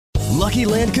Lucky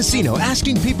Land Casino,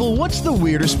 asking people, what's the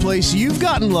weirdest place you've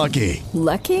gotten lucky?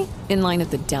 Lucky? In line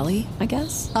at the deli, I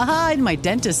guess? Aha, in my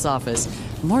dentist's office.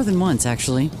 More than once,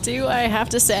 actually. Do I have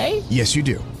to say? Yes, you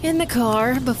do. In the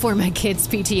car before my kids'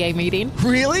 PTA meeting.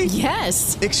 Really?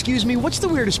 Yes. Excuse me, what's the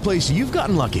weirdest place you've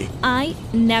gotten lucky? I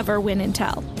never win and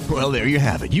tell. Well, there you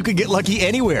have it. You can get lucky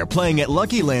anywhere, playing at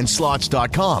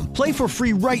LuckyLandSlots.com. Play for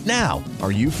free right now.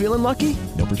 Are you feeling lucky?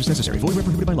 No purchase necessary. Void where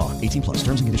prohibited by law. 18 plus.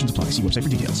 Terms and conditions apply. See website for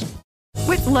details.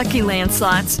 With Lucky Land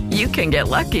Slots, you can get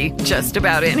lucky just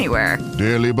about anywhere.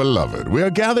 Dearly beloved, we are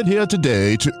gathered here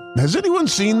today to... Has anyone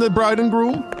seen the bride and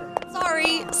groom?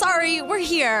 Sorry, we're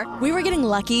here. We were getting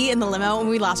lucky in the limo and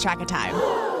we lost track of time.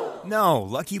 No,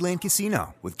 Lucky Land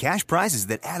Casino, with cash prizes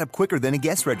that add up quicker than a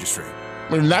guest registry.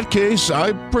 In that case,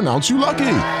 I pronounce you lucky.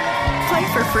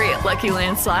 Play for free at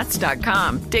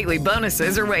LuckyLandSlots.com. Daily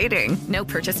bonuses are waiting. No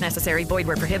purchase necessary. Void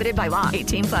where prohibited by law.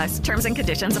 18 plus. Terms and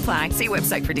conditions apply. See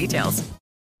website for details.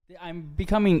 I'm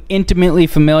becoming intimately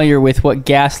familiar with what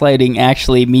gaslighting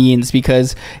actually means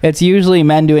because it's usually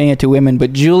men doing it to women,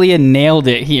 but Julia nailed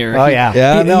it here. Oh, yeah.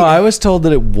 Yeah, no, I was told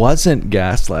that it wasn't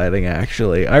gaslighting,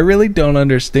 actually. I really don't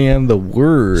understand the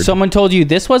word. Someone told you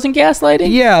this wasn't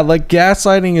gaslighting? Yeah, like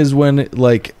gaslighting is when,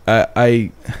 like, I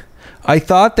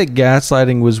thought that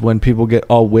gaslighting was when people get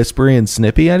all whispery and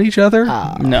snippy at each other.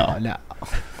 No.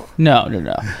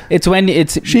 It's when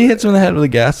she hits him in the head with a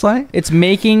gaslight. It's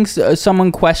making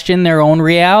someone question their own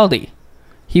reality.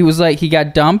 He was like, he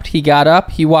got dumped, he got up,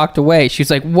 he walked away.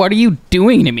 She's like, what are you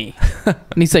doing to me? And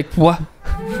he's like, what?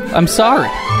 I'm sorry.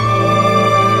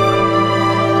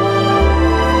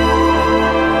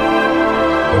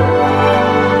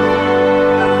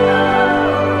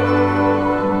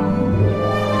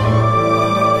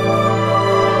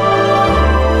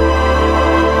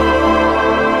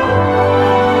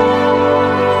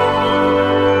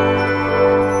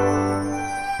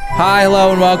 Hi,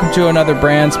 hello, and welcome to another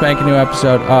brand spanking new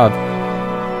episode of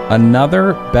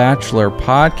Another Bachelor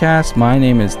Podcast. My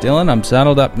name is Dylan. I'm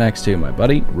saddled up next to my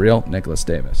buddy, Real Nicholas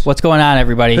Davis. What's going on,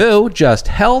 everybody? Who just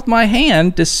held my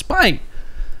hand despite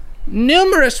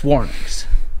numerous warnings,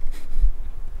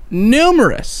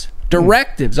 numerous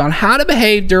directives on how to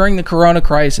behave during the corona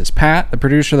crisis. Pat, the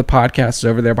producer of the podcast, is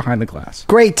over there behind the glass.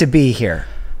 Great to be here.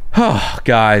 Oh,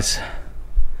 guys.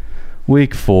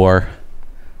 Week 4.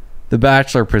 The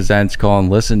Bachelor presents, Colin,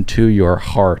 listen to your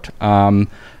heart. I'm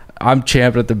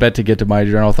champing at the bit to get to my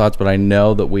general thoughts, but I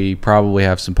know that we probably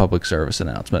have some public service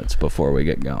announcements before we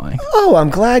get going. Oh, I'm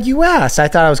glad you asked. I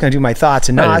thought I was going to do my thoughts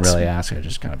and I nods. didn't really ask. I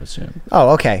just kind of assumed. Oh,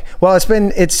 okay. Well,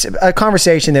 it's a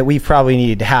conversation that we probably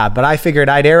needed to have, but I figured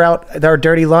I'd air out our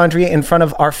dirty laundry in front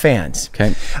of our fans.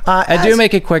 Okay. I do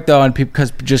make it quick, though,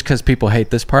 because people hate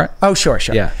this part. Oh, sure.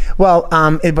 Yeah. Well,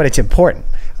 but it's important.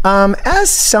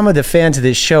 As some of the fans of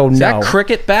this show know... Is that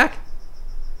cricket back?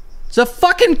 It's a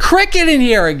fucking cricket in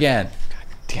here again. God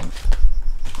damn it.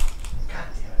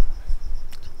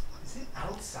 Is it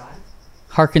outside?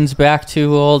 Harkens back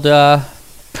to old...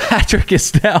 Patrick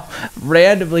is now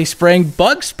randomly spraying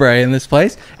bug spray in this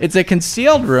place. It's a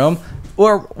concealed room.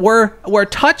 We're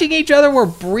touching each other. We're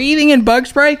breathing in bug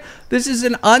spray. This is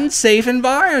an unsafe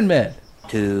environment.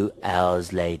 2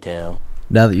 hours later.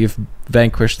 Now that you've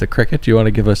vanquished the cricket, do you want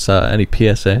to give us any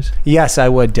PSAs? Yes, I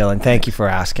would, Dylan. Thank you for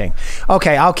asking.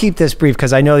 Okay, I'll keep this brief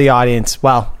because I know the audience,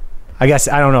 well, I guess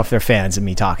I don't know if they're fans of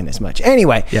me talking this much.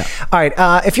 Anyway, yeah. All right,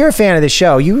 if you're a fan of the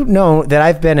show, you know that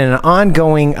I've been in an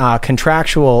ongoing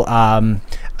contractual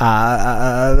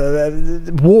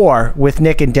war with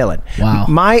Nick and Dylan. Wow.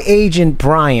 My agent,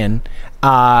 Brian,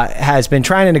 has been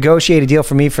trying to negotiate a deal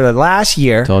for me for the last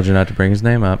year. Told you not to bring his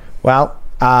name up. Well,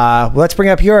 let's bring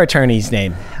up your attorney's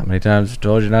name. How many times have I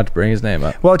told you not to bring his name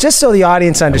up? Well, just so the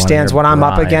audience understands what I'm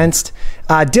up against,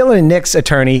 Dylan and Nick's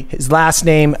attorney, his last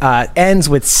name ends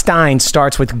with Stein,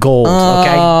 starts with Gold.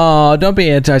 Okay. Oh, don't be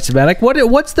anti-Semitic.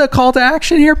 What's the call to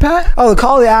action here, Pat? Oh, the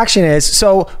call to action is,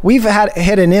 so we've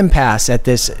hit an impasse at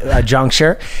this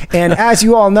juncture, and as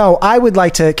you all know, I would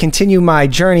like to continue my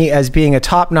journey as being a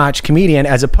top-notch comedian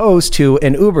as opposed to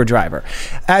an Uber driver.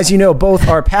 As you know, both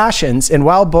are passions, and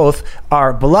while both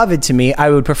are beloved to me, I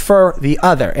would prefer the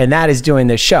other, and that is doing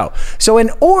this show. So in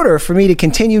order for me to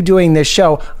continue doing this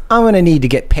show, I'm going to need to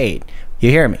get paid. You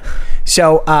hear me?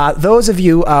 So those of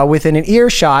you within an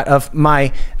earshot of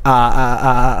my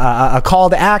a call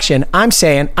to action, I'm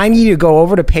saying I need you to go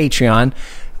over to Patreon,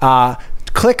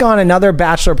 click on Another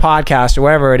Bachelor Podcast or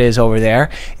wherever it is over there,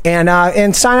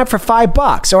 and sign up for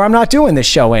 $5, or I'm not doing this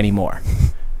show anymore.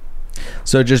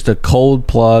 So just a cold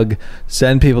plug,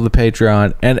 send people to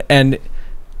Patreon, and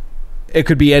it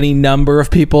could be any number of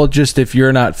people. Just if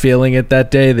you're not feeling it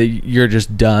that day, that you're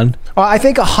just done. I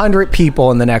think 100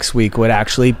 people in the next week would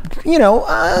actually,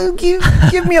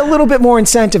 give me a little bit more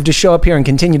incentive to show up here and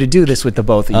continue to do this with the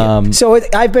both of you. So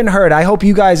I've been heard. I hope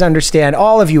you guys understand.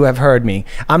 All of you have heard me.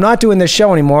 I'm not doing this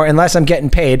show anymore unless I'm getting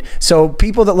paid. So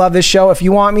people that love this show, if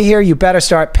you want me here, you better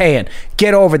start paying.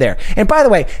 Get over there. And by the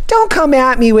way, don't come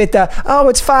at me with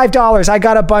it's $5. I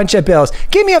got a bunch of bills.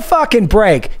 Give me a fucking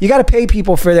break. You got to pay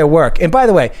people for their work. And by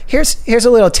the way, here's a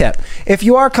little tip. If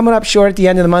you are coming up short at the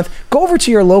end of the month, go over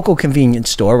to your local convenience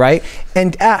store, right?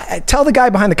 And tell the guy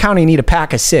behind the counter you need a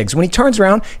pack of cigs. When he turns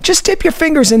around, just dip your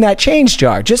fingers in that change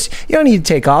jar. You don't need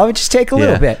to take all of it. Just take a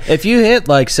little bit. If you hit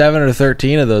like 7 or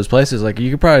 13 of those places, like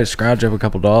you could probably scrounge up a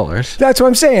couple dollars. That's what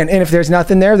I'm saying. And if there's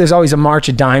nothing there's always a March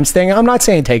of Dimes thing. I'm not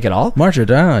saying take it all. March of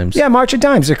Dimes. Yeah, March of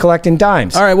Dimes. They're collecting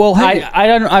dimes. All right. Well, hey,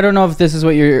 I don't know if this is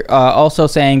what you're also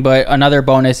saying, but another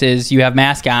bonus is you have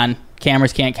mask on.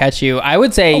 Cameras can't catch you. I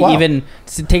would say even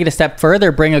to take it a step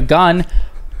further, bring a gun.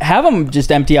 Have them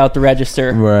just empty out the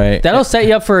register. Right. That'll set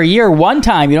you up for a year. One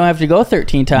time. You don't have to go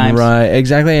 13 times. Right.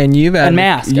 Exactly. And you've again.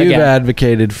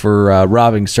 advocated for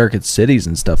robbing circuit cities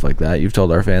and stuff like that. You've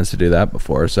told our fans to do that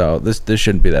before. So this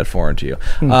shouldn't be that foreign to you.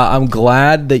 I'm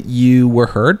glad that you were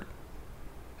heard.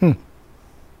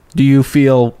 Do you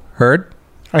feel heard?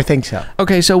 I think so.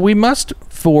 Okay. So we must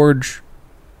forge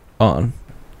on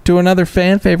to another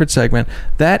fan favorite segment.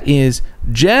 That is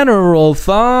general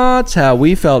thoughts, how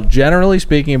we felt generally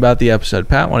speaking about the episode.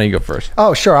 Pat, why don't you go first?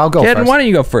 Oh, sure, I'll go first. Why don't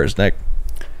you go first, Nick?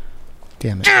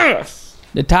 Damn it. Yes!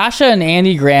 Natasha and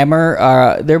Andy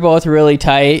Grammer, they're both really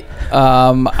tight.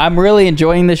 I'm really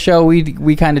enjoying the show.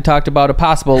 We kind of talked about a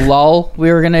possible lull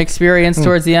we were going to experience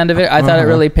towards the end of it. I thought it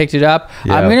really picked it up.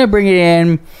 Yeah. I'm going to bring it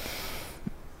in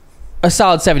a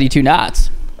solid 72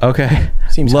 knots. Okay.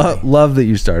 Seems love that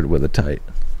you started with a tight.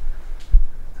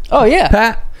 Oh, yeah.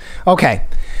 Pat? Okay.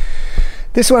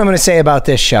 This is what I'm going to say about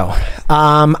this show.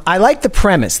 I like the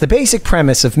premise, the basic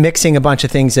premise of mixing a bunch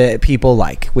of things that people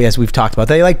like, as we've talked about.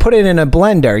 They put it in a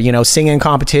blender, singing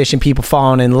competition, people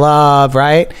falling in love,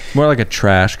 right? More like a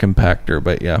trash compactor,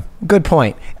 but yeah. Good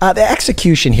point. The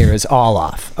execution here is all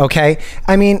off, okay?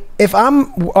 I mean, if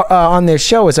I'm on this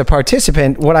show as a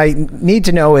participant, what I need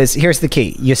to know is, here's the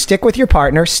key. You stick with your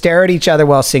partner, stare at eeach other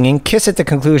while singing, kiss at the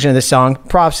conclusion of the song,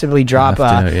 possibly drop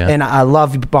an I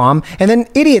love bomb, and then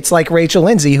idiots like Rachel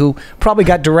Lindsay, who probably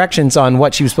got directions on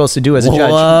what she was supposed to do as a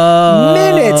judge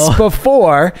minutes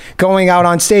before going out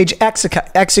on stage,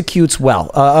 executes well,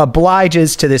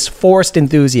 obliges to this forced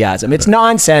enthusiasm. It's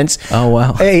nonsense. Oh,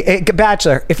 wow. Hey,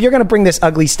 Bachelor, if you're going to bring this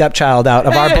ugly stepchild out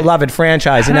of our beloved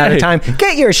franchise and at a time,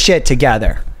 get your shit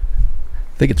together.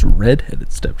 I think it's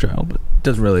redheaded stepchild, but it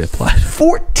doesn't really apply.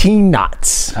 14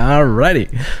 knots.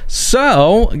 Alrighty.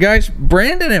 So, guys,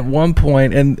 Brandon at one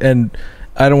point, and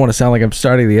I don't want to sound like I'm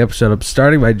starting the episode. I'm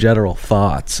starting my general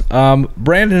thoughts.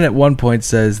 Brandon at one point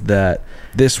says that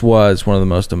this was one of the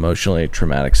most emotionally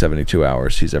traumatic 72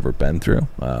 hours he's ever been through,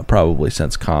 probably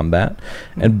since combat.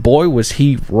 And boy, was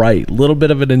he right. A little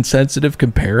bit of an insensitive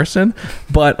comparison,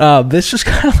 but this is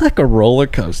kind of like a roller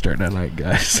coaster tonight,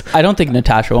 guys. I don't think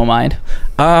Natasha will mind.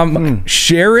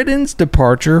 Sheridan's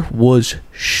departure was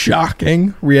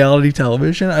shocking reality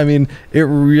television. I mean, it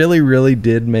really, really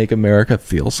did make America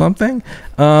feel something.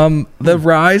 The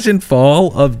rise and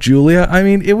fall of Julia, I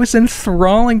mean, it was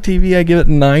enthralling TV. I give it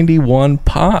 91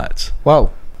 pots.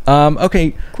 Whoa.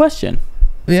 Okay. Question.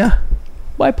 Yeah.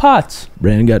 Why pots?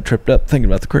 Brandon got tripped up thinking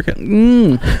about the cricket.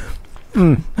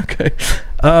 Okay.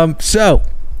 So,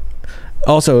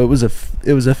 also, it was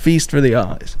a feast for the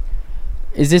eyes.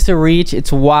 Is this a reach?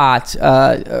 It's Watts,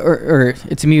 or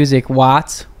it's music.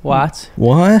 Watts. What?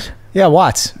 Yeah,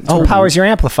 Watts. It's what powers your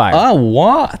amplifier. Oh,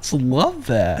 Watts. Love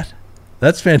that.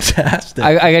 That's fantastic.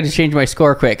 I got to change my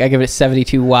score quick. I give it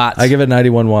 72 watts. I give it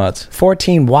 91 watts.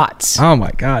 14 watts. Oh my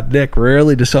God, Nick!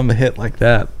 Rarely does something hit like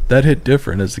that. That hit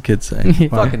different, as the kids say.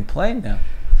 Fucking play now.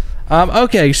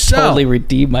 Okay, so totally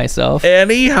redeemed myself.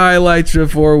 Any highlights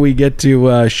before we get to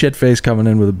Shitface coming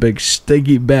in with a big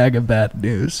stinky bag of bad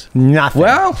news? Nothing.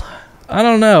 Well, I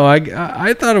don't know.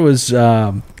 I thought it was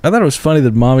funny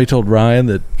that Mommy told Ryan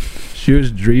that she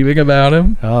was dreaming about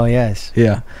him. Oh yes.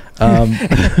 Yeah.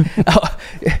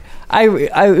 I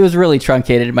was really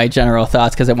truncated in my general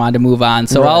thoughts because I wanted to move on,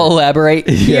 so I'll elaborate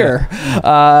here.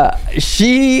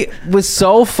 She was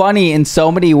so funny in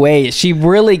so many ways. She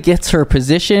really gets her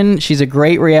position. She's a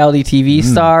great reality TV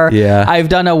star. Yeah. I've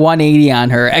done a 180 on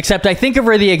her, except I think of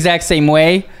her the exact same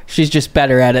way. She's just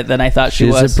better at it than I thought she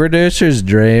was. She's a producer's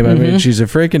dream. I mean, she's a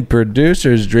freaking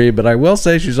producer's dream, but I will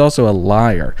say she's also a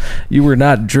liar. You were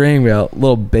not dreaming about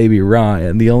little baby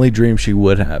Ryan. The only dream she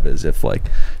would have is if, like,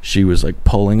 she was, like,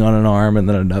 pulling on an arm and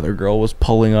then another girl was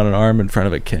pulling on an arm in front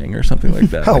of a king or something like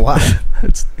that. Oh, wow.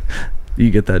 You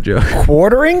get that joke.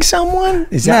 Quartering someone?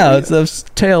 Is that No, it's the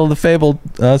tale of the fabled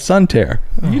sun tear.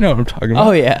 You know what I'm talking about.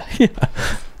 Oh, yeah.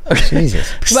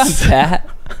 Jesus. Come on, Pat.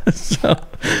 So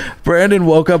Brandon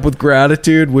woke up with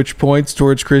gratitude, which points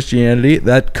towards Christianity.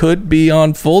 That could be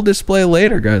on full display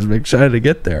later, guys. I'm excited to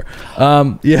get there.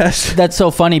 Yes. That's so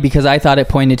funny because I thought it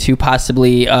pointed to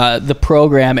possibly the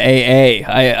program AA.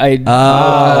 I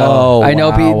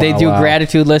know they do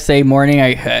gratitude lists a morning.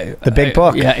 The big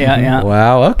book. Yeah.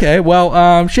 Wow. Okay. Well,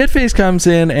 Shitface comes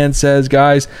in and says,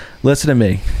 guys, listen to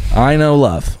me. I know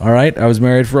love. All right. I was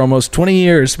married for almost 20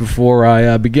 years before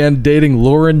I began dating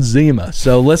Lauren Zima.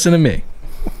 So listen to me.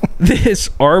 This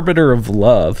arbiter of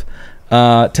love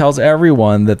tells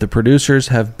everyone that the producers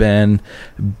have been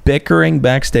bickering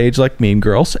backstage like Mean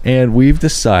Girls, and we've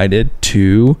decided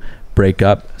to break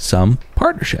up some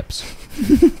partnerships.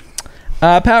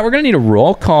 Pat, we're going to need a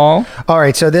roll call. All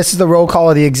right, so this is the roll call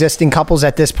of the existing couples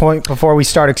at this point before we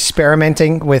start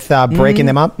experimenting with breaking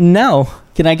them up? No.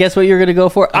 Can I guess what you're going to go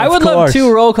for? I would love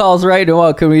 2 roll calls right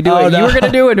now. Can we do it? You were going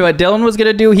to do it. What Dylan was going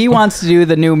to do. He wants to do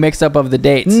the new mix-up of the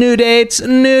dates. New dates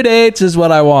is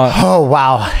what I want. Oh,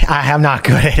 wow. I am not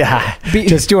good at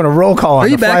just doing a roll call. Are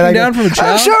you backing down from a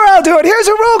job? Sure, I'll do it. Here's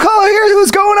a roll call. Here's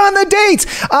who's going on the dates.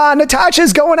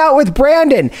 Natasha's going out with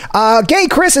Brandon. Gay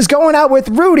Chris is going out with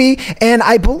Rudy. And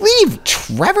I believe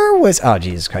Trevor was... Oh,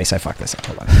 Jesus Christ. I fucked this up.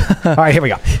 Hold on. All right, here we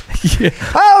go.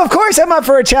 Oh, of course I'm up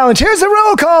for a challenge. Here's the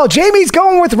roll call. Jamie's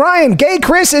going with Ryan. Gay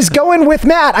Chris is going with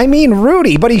Matt. I mean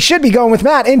Rudy, but he should be going with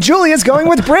Matt. And Julia's going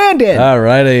with Brandon. All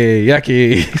righty.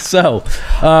 Yucky. So,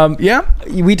 yeah.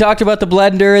 We talked about the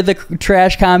blender, the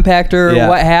trash compactor,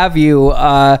 what have you.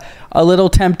 A little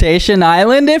Temptation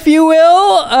Island, if you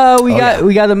will.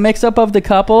 We got a mix-up of the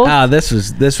couple. This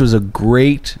was a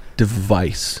great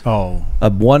device. Oh, a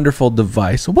wonderful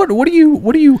device. What do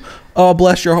you? Oh,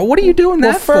 bless your heart. What are you doing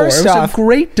that for? It was a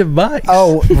great device.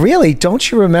 Oh, really?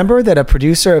 Don't you remember that a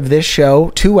producer of this show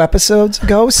 2 episodes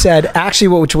ago said actually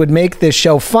which would make this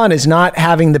show fun is not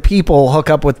having the people hook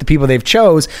up with the people they've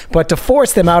chose, but to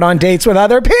force them out on dates with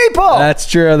other people. That's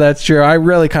true. I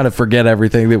really kind of forget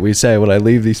everything that we say when I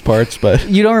leave these parts, but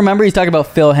you don't remember he's talking about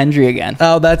Phil Hendry again.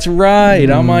 Oh, that's right.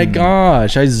 Oh my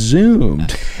gosh, I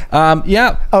zoomed.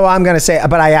 Yeah. Oh, I'm gonna say,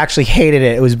 but I actually hated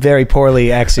it. It was very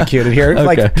poorly executed here. Okay.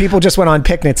 Like people just went on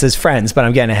picnics as friends, but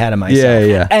I'm getting ahead of myself.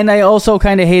 Yeah. And I also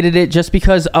kind of hated it just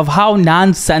because of how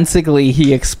nonsensically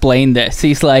he explained this.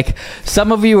 He's like,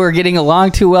 some of you are getting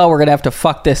along too well. We're going to have to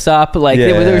fuck this up. Like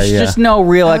there's just no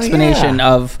real explanation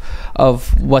of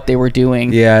what they were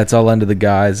doing. Yeah, it's all under the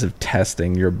guise of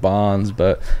testing your bonds,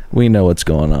 but we know what's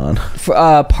going on.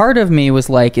 Part of me was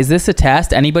like, is this a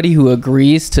test? Anybody who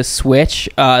agrees to switch,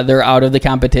 they're out of the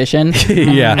competition.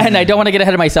 Yeah. And I don't want to get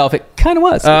ahead of myself. It kind of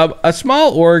was. A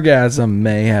small orgasm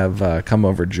may have come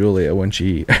over Julia when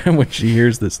she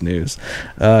hears this news.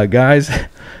 Guys,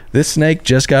 this snake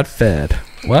just got fed.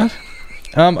 What?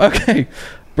 Okay.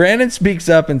 Brandon speaks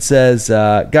up and says,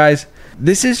 guys,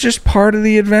 this is just part of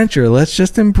the adventure. Let's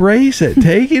just embrace it.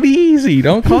 Take it easy.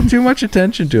 Don't call too much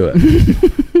attention to it.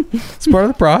 It's part of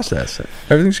the process.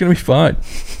 Everything's going to be fine.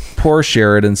 Poor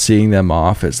Sheridan seeing them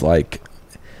off is like,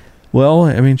 well,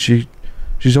 I mean, she's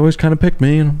always kind of picked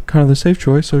me, and I'm kind of the safe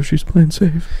choice, so she's playing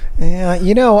safe. Yeah,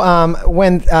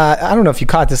 when I don't know if you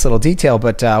caught this little detail,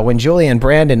 but when Julia and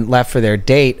Brandon left for their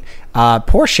date,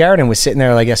 poor Sheridan was sitting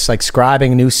there, I guess, like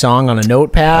scribing a new song on a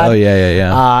notepad. Oh,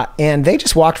 yeah. And they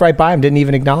just walked right by him, didn't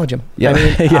even acknowledge him. Yeah. I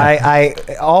mean, I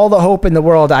all the hope in the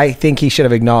world, I think he should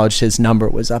have acknowledged his number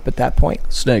was up at that point.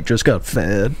 Snake just got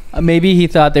fed. Maybe he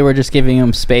thought they were just giving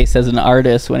him space as an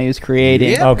artist when he was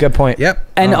creating. Yep. Oh, good point. Yep.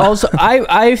 And also,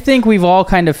 I think we've all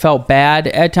kind of felt bad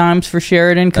at times for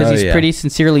Sheridan because he's pretty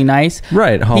sincerely nice.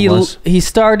 Right, homeless. He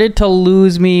started to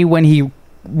lose me when he...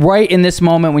 Right in this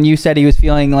moment when you said he was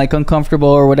feeling like uncomfortable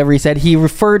or whatever he said, he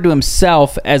referred to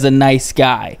himself as a nice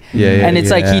guy. And it's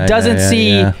like he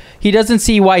doesn't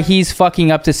see why he's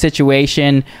fucking up the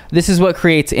situation. This is what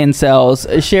creates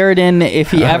incels. Sheridan,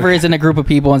 if he ever is in a group of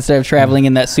people instead of traveling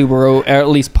in that Subaru, or at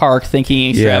least parked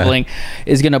thinking he's traveling,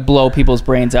 is going to blow people's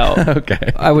brains out.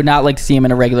 Okay. I would not like to see him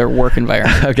in a regular work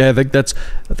environment. Okay, I think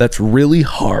that's really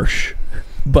harsh.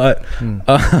 But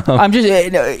I'm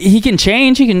just he can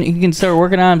change. He can start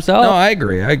working on himself. No, I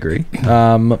agree.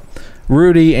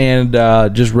 Rudy and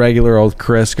just regular old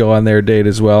Chris go on their date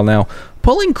as well. Now,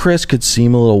 pulling Chris could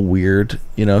seem a little weird,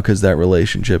 because that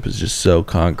relationship is just so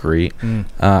concrete.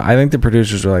 I think the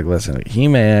producers were like, listen, he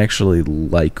may actually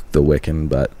like the Wiccan,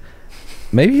 but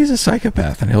maybe he's a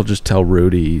psychopath and he'll just tell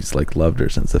Rudy he's like loved her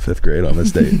since the 5th grade on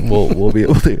this date. We'll be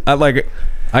able to.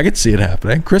 I could see it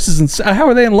happening. Chris is how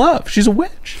are they in love? She's a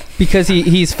witch. Because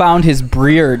he's found his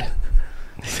Breard.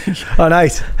 Oh,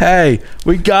 nice. Hey,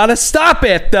 we gotta stop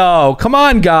it though. Come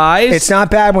on, guys. It's not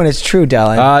bad when it's true,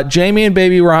 Dylan. Jamie and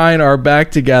baby Ryan are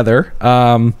back together.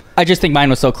 I just think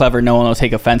mine was so clever, no one will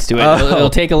take offense to it. It'll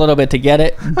take a little bit to get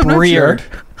it. Breard.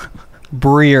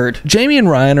 Breard. Jamie and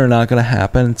Ryan are not going to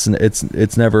happen.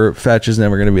 It's never, fetch is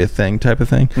never going to be a thing type of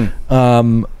thing.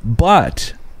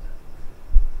 But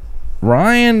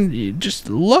Ryan, you just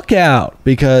look out,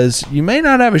 because you may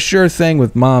not have a sure thing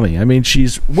with mommy. I mean,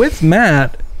 she's with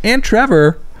Matt and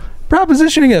Trevor,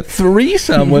 propositioning a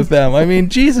threesome with them. I mean,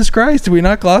 Jesus Christ, did we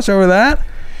not gloss over that?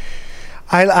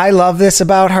 I love this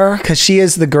about her, because she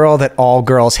is the girl that all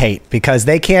girls hate, because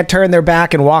they can't turn their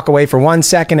back and walk away for 1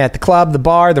 second at the club, the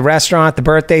bar, the restaurant, the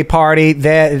birthday party.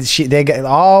 They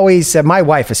always, my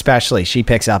wife especially, she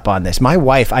picks up on this. My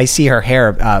wife, I see her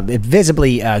hair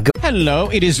visibly go. Hello,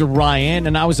 it is Ryan,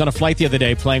 and I was on a flight the other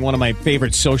day playing one of my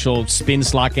favorite social spin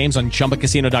slot games on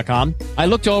ChumbaCasino.com. I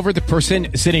looked over the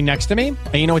person sitting next to me,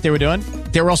 and you know what they were doing?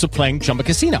 They were also playing Chumba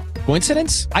Casino.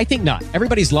 Coincidence? I think not.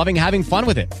 Everybody's loving having fun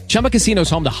with it. Chumba Casino is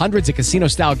home to hundreds of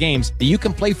casino-style games that you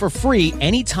can play for free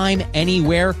anytime,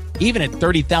 anywhere, even at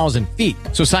 30,000 feet.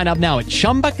 So sign up now at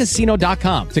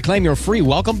ChumbaCasino.com to claim your free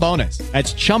welcome bonus.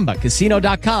 That's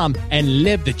ChumbaCasino.com and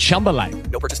live the Chumba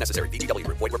life. No purchase necessary. VGW.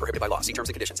 Void where prohibited by law. See terms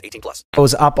and conditions. 18+.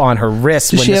 Goes up on her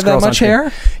wrist. Does she have that much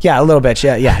hair? Yeah, a little bit.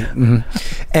 Yeah.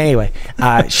 Mm-hmm. Anyway,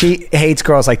 she hates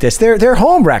girls like this. They're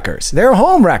home wreckers. They're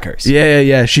home wreckers.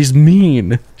 Yeah. She's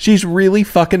mean. She's really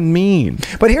fucking mean.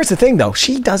 But here's the thing, though.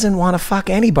 She doesn't want to fuck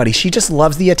anybody. She just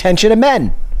loves the attention of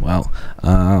men. Well,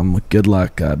 good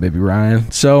luck, baby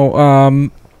Ryan. So, I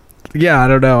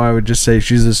don't know. I would just say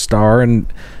she's a star,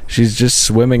 and she's just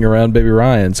swimming around baby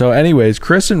Ryan. So, anyways,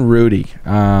 Chris and Rudy.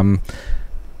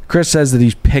 Chris says that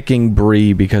he's picking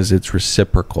Bree because it's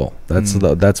reciprocal.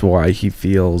 That's why he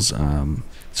feels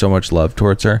so much love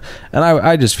towards her. And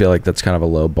I just feel like that's kind of a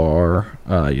low bar.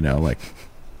 Like,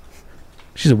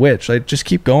 she's a witch. Like, just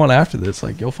keep going after this.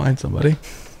 Like, you'll find somebody.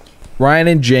 Ryan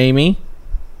and Jamie.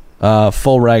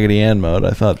 Full Raggedy Ann mode.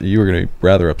 I thought you were going to be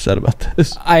rather upset about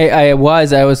this. I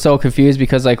was so confused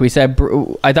because, like we said,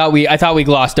 I thought we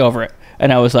glossed over it,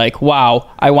 and I was like,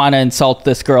 "Wow, I want to insult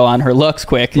this girl on her looks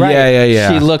quick." Right.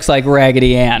 Yeah. She looks like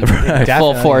Raggedy Ann, right.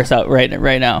 Full force out right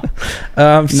now.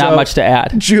 Not much to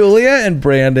add. Julia and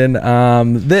Brandon.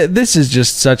 This is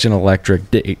just such an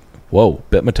electric date. Whoa,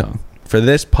 bit my tongue. For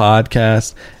this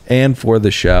podcast and for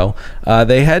the show,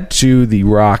 they head to the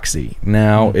Roxy.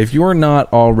 Now, if you're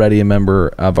not already a member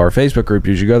of our Facebook group,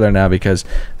 you should go there now, because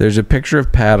there's a picture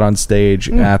of Pat on stage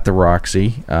at the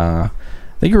Roxy.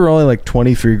 I think we were only like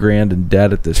 $23,000 in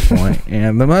debt at this point.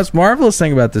 And the most marvelous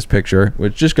thing about this picture,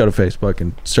 which just go to Facebook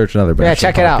and search another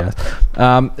Bachelor check podcast. It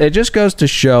out. It just goes to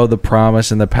show the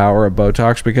promise and the power of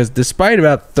Botox, because despite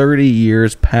about 30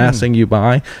 years passing you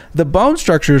by, the bone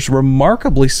structure is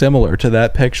remarkably similar to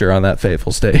that picture on that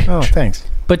fateful stage. Oh, thanks.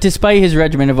 But despite his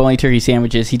regimen of only turkey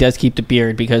sandwiches, he does keep the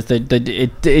beard, because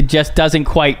it just doesn't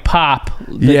quite pop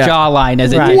the jawline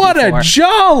as it did What before. a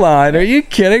jawline! Are you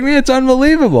kidding me? It's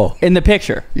unbelievable. In the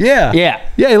picture. Yeah.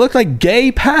 He looked like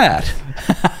gay Pat.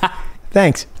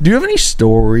 Thanks. Do you have any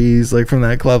stories like from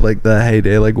that club, like the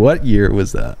heyday? Like, what year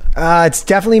was that? It's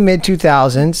definitely mid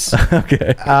 2000s.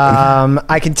 Okay.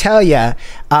 I can tell you,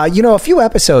 a few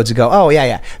episodes ago.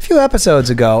 A few episodes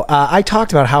ago, I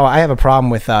talked about how I have a problem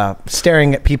with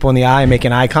staring at people in the eye and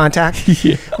making eye contact.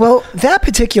 Yeah. Well, that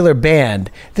particular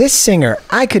band, this singer,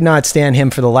 I could not stand him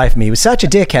for the life of me. He was such a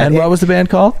dickhead. And what was the band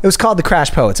called? It was called the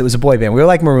Crash Poets. It was a boy band. We were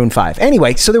like Maroon 5.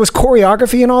 Anyway, so there was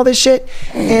choreography and all this shit.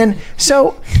 And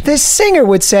so this singer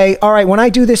would say, all right, when I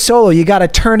do this solo, you got to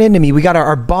turn into me.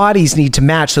 Our bodies need to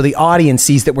match so the audience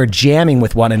sees that we're jamming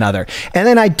with one another. And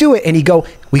then I do it, and he'd go,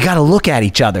 we got to look at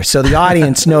each other so the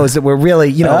audience knows that we're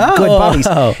really, good buddies.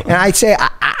 And I'd say,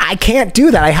 I can't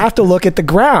do that. I have to look at the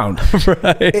ground.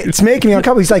 Right. It's making me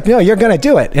uncomfortable. He's like, no, you're going to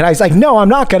do it. And I was like, no, I'm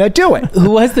not going to do it.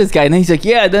 Who was this guy? And then he's like,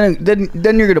 yeah, then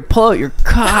you're going to pull out your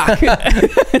cock.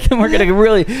 Then we're going to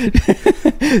really...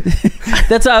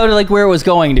 That's how, where it was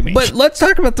going to be. But let's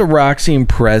talk about the Roxy in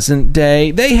present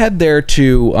day. They head there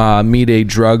to meet a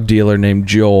drug dealer named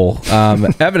Joel.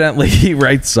 Evidently, he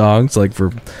writes songs like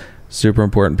for super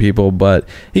important people, but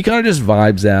he kind of just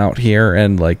vibes out here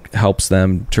and like helps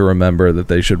them to remember that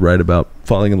they should write about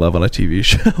falling in love on a TV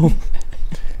show.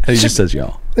 And he just says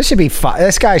y'all. This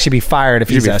guy should be fired if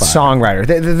he's a songwriter.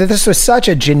 This was such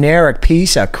a generic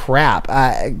piece of crap.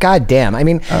 God damn. I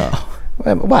mean,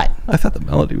 what? I thought the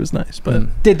melody was nice,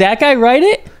 but did that guy write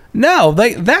it? No,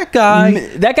 that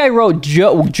guy wrote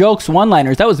jokes,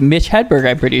 one-liners. That was Mitch Hedberg,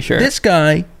 I'm pretty sure. This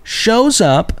guy shows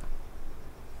up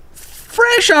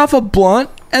fresh off a blunt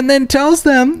and then tells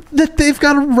them that they've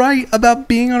got to write about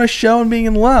being on a show and being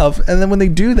in love. And then when they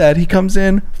do that, he comes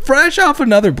in fresh off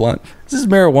another blunt. This is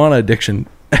marijuana addiction.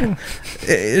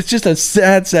 It's just a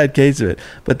sad case of it.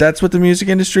 But that's what the music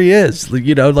industry is.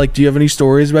 You know, like, do you have any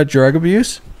stories about drug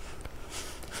abuse?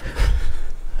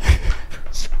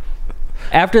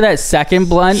 After that second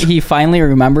blunt, he finally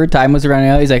remembered time was running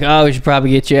out. He's like, "Oh, we should probably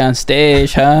get you on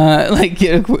stage, huh? Like,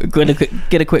 get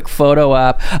a quick photo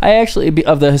op." I actually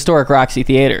of the historic Roxy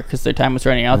Theater because their time was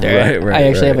running out there. Right, I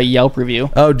actually have a Yelp review.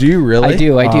 Oh, do you really? I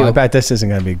do. I bet this isn't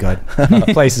going to be good.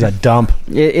 The place is a dump.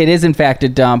 It is in fact a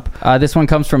dump. This one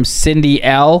comes from Cindy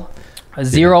L.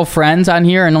 0 friends on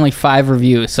here and only 5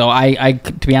 reviews. So I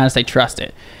to be honest, I trust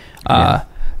it.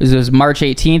 This was March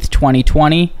 18th,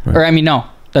 2020. Right. Or I mean, no,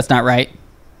 that's not right.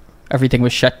 Everything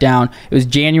was shut down. It was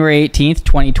January 18th,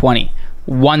 2020.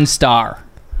 1 star.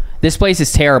 This place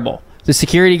is terrible. The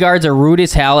security guards are rude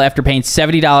as hell after paying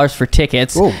 $70 for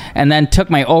tickets. Ooh. And then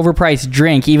took my overpriced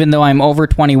drink even though I'm over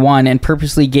 21 and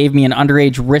purposely gave me an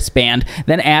underage wristband,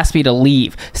 then asked me to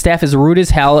leave. Staff is rude as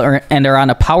hell and are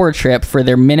on a power trip for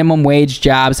their minimum wage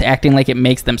jobs, acting like it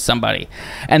makes them somebody.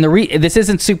 And this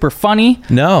isn't super funny.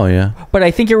 No, yeah. But I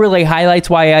think it really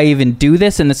highlights why I even do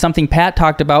this, and it's something Pat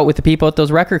talked about with the people at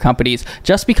those record companies.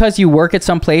 Just because you work at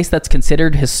some place that's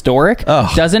considered historic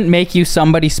doesn't make you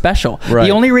somebody special. Right.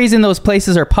 The only reason those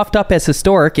places are puffed up as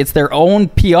historic, it's their own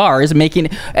PRs making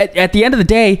at the end of the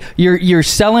day you're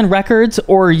selling records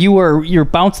or you're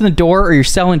bouncing the door or you're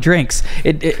selling drinks.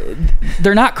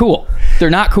 They're not cool.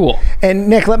 And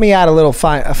Nick, let me add a little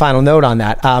final note on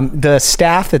that. The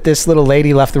staff that this little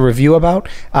lady left the review about,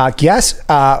 guess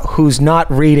who's not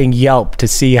reading Yelp to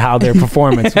see how their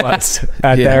performance was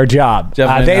at their job.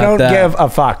 They don't give a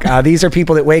fuck. These are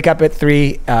people that wake up at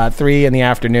 3 in the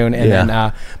afternoon and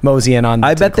then mosey in on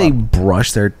I bet they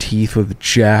brush their teeth with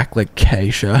Jack like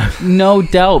Keisha. No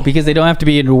doubt, because they don't have to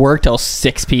be into work till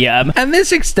 6 p.m. And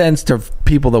this extends to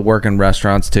people that work in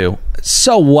restaurants too.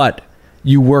 So what?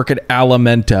 You work at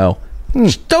Alimento.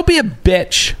 Don't be a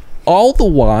bitch. All the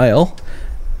while,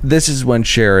 this is when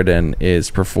Sheridan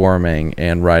is performing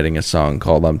and writing a song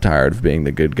called "I'm Tired of Being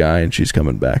the Good Guy and She's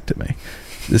Coming Back to Me."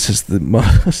 This is the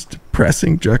most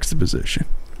depressing juxtaposition.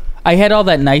 I had all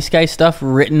that nice guy stuff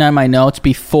written on my notes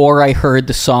before I heard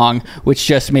the song, which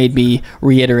just made me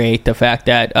reiterate the fact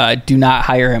that do not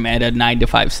hire him at a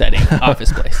 9-to-5 setting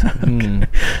office place.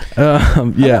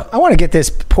 I want to get this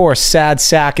poor sad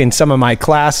sack in some of my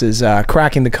classes,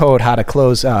 cracking the code how to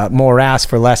close more ass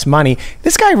for less money.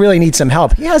 This guy really needs some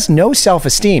help. He has no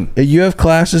self-esteem. You have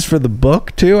classes for the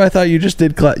book too? I thought you just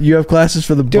did. You have classes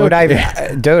for the book, I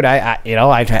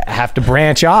have to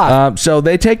branch off. So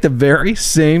they take the very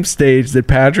same stage that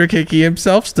Patrick Hickey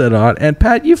himself stood on, and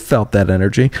Pat, you felt that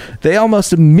energy. They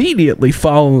almost immediately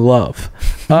fall in love.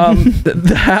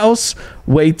 The house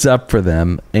waits up for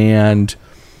them, and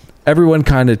everyone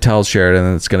kind of tells Sheridan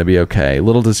that it's going to be okay.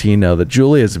 Little does he know that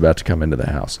Julia is about to come into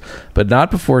the house, but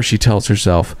not before she tells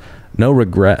herself no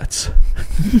regrets.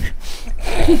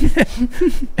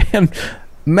 And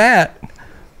Matt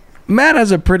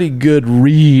has a pretty good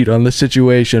read on the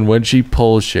situation when she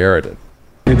pulls Sheridan.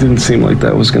 It didn't seem like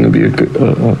that was going to be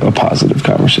a positive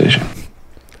conversation.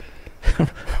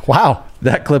 Wow.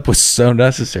 That clip was so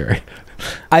necessary.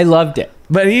 I loved it.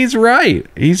 But he's right.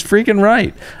 He's freaking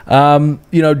right.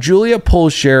 Julia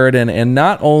pulls Sheridan and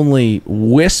not only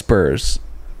whispers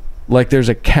like there's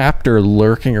a captor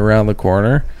lurking around the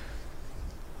corner,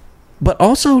 but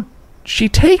also she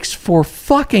takes for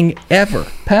fucking ever.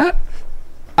 Pat?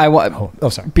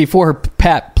 Sorry. Before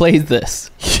Pat plays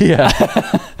this,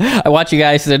 I want you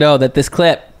guys to know that this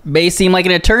clip may seem like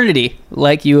an eternity,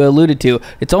 like you alluded to.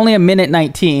 It's only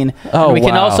 1:19. Oh, we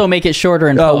can also make it shorter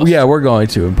in post. Oh, yeah, we're going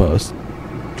to in post.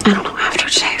 I don't know. After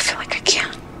today, I feel like I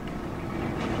can't.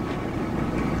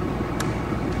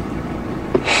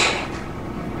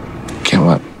 Can't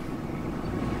what?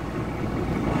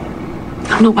 I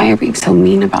don't know why you're being so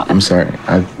mean about it. I'm sorry.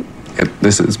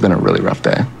 This has been a really rough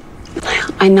day.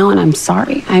 I know, and I'm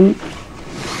sorry. I'm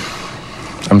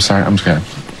sorry. I'm okay.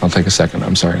 I'll take a second.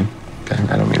 I'm sorry. Okay,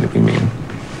 I don't mean to be mean.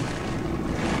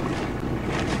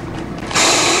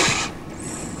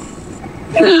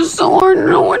 It's so hard to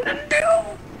know what to do.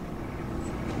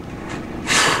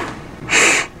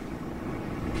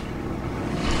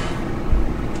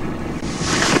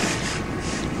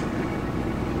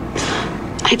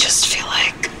 I just feel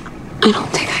like I don't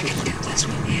think I can do this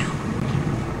with you.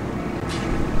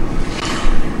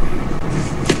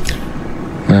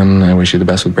 I wish you the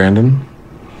best with Brandon.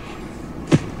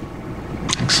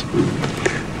 Thanks.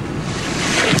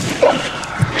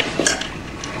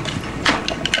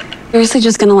 Seriously,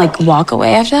 just gonna like walk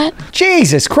away after that?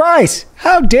 Jesus Christ!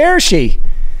 How dare she?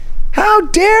 How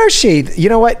dare she? You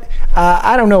know what?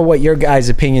 I don't know what your guys'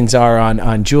 opinions are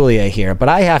on Julia here, but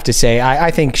I have to say,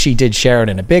 I think she did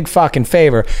Sheridan a big fucking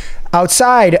favor.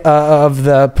 Outside of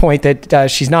the point that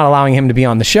she's not allowing him to be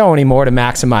on the show anymore to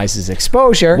maximize his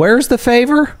exposure. Where's the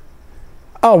favor?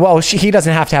 Oh, well, he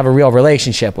doesn't have to have a real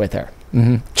relationship with her.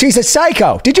 Mm-hmm. She's a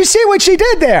psycho. Did you see what she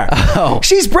did there? Oh.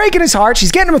 She's breaking his heart.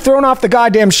 She's getting him thrown off the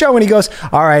goddamn show, and he goes,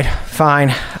 all right,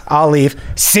 fine, I'll leave.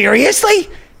 Seriously?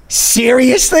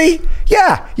 Seriously?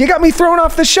 Yeah, you got me thrown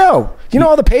off the show. You know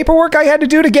all the paperwork I had to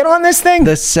do to get on this thing?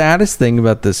 The saddest thing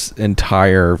about this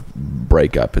entire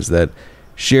breakup is that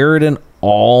Sheridan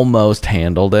almost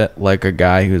handled it like a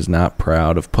guy who's not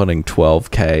proud of putting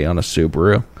 $12,000 on a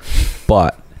Subaru,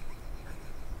 but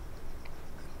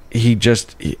he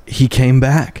came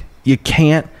back. You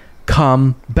can't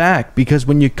come back, because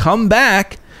when you come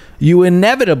back, you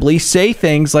inevitably say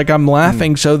things like, I'm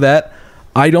laughing so that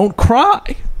I don't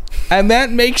cry. And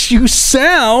that makes you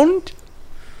sound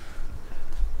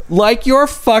like you're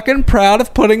fucking proud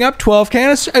of putting up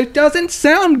 $12,000. It doesn't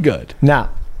sound good. No.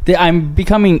 I'm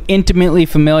becoming intimately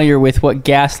familiar with what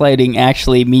gaslighting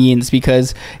actually means,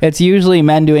 because it's usually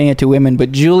men doing it to women,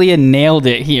 but Julia nailed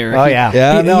it here. Oh, yeah.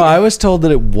 I was told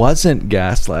that it wasn't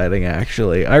gaslighting,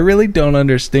 actually. I really don't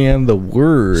understand the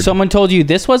word. Someone told you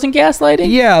this wasn't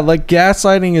gaslighting? Yeah, like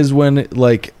gaslighting is when,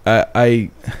 like,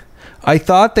 I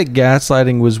thought that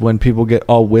gaslighting was when people get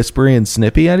all whispery and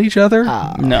snippy at each other.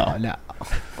 No.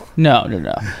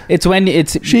 It's when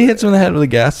she hits him in the head with a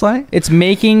gaslight. It's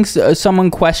making someone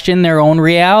question their own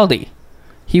reality.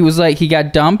 He was like, he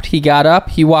got dumped, he got up,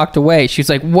 he walked away. She's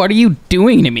like, what are you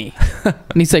doing to me? And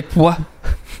he's like, what?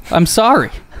 I'm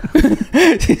sorry.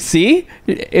 See?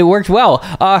 It worked well.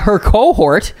 Her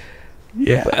cohort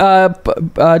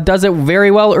does it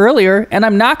very well earlier, and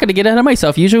I'm not going to get ahead of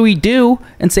myself. Usually we do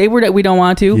and say we don't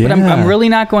want to, but I'm really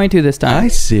not going to this time. I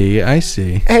see.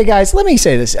 Hey guys, let me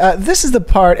say this. This is the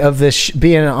part of this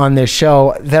being on this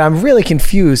show that I'm really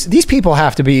confused. These people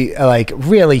have to be like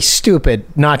really stupid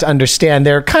not to understand.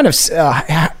 They're kind of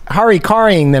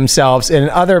hurry-carrying themselves and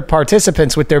other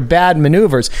participants with their bad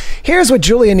maneuvers. Here's what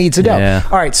Julia needs to do. Yeah.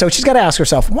 All right, so she's got to ask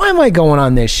herself, why am I going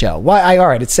on this show? All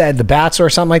right, it said The Bachelor or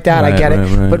something like that. I get it.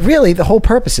 Right. But really, the whole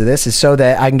purpose of this is so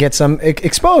that I can get some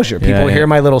exposure. People hear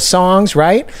my little songs,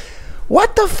 right?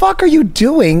 What the fuck are you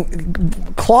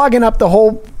doing clogging up the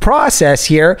whole process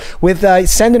here with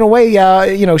sending away,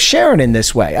 Sharon in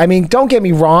this way? I mean, don't get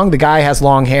me wrong. The guy has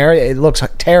long hair. It looks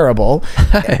terrible.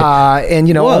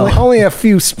 And, only a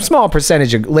few small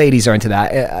percentage of ladies are into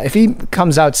that. If he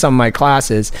comes out some of my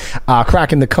classes,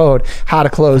 cracking the code, how to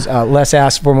close less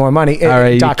ask for more money. All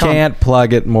right, you can't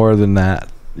plug it more than that.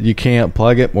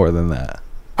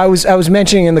 I was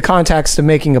mentioning in the context of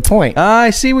making a point.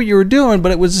 I see what you were doing,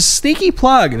 but it was a sneaky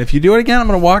plug. And if you do it again, I'm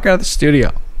going to walk out of the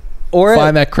studio. Or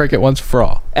find that cricket once for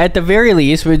all. At the very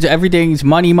least, everything's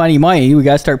money. We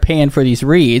got to start paying for these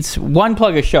reads. One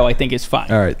plug a show, I think, is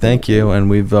fine. All right, thank you. And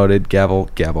we voted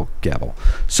gavel, gavel, gavel.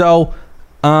 So,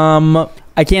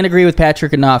 I can't agree with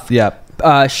Patrick enough.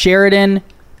 Yep. Sheridan,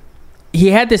 he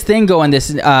had this thing going,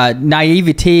 this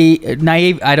naivety.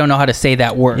 I don't know how to say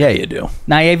that word. Yeah, you do.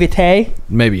 Naivete?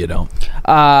 Maybe you don't.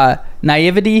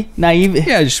 Naivety?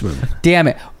 Yeah, just move it. Damn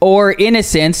it. Or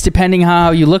innocence, depending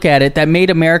how you look at it, that made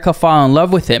America fall in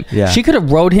love with him. Yeah. She could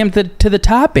have rode him to the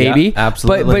top, baby. Yeah,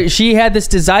 absolutely. But she had this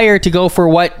desire to go for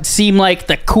what seemed like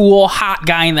the cool, hot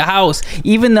guy in the house,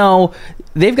 even though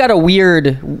they've got a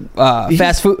weird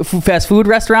fast food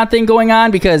restaurant thing going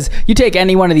on, because you take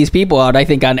any one of these people out, I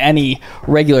think, on any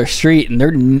regular street,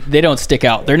 and they don't stick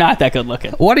out. They're not that good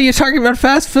looking. What are you talking about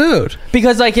fast food?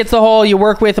 Because it's the whole, you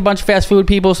work with a bunch of fast food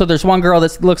people, so there's one girl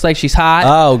that looks like she's hot.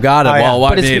 Oh, got it.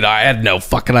 Oh, yeah. I had no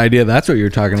fucking idea that's what you're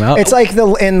talking about. It's like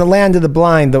in the land of the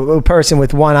blind, the person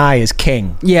with one eye is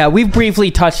king. Yeah, we've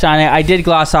briefly touched on it. I did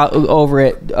gloss over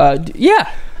it. Yeah.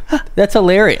 That's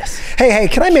hilarious. Hey,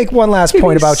 can I make one last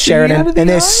point about Sheridan and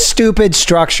this stupid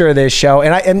structure of this show?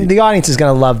 And the audience is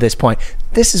going to love this point.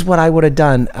 this is what I would have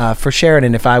done for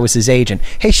Sheridan if I was his agent.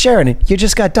 Hey, Sheridan, you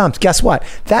just got dumped. Guess what?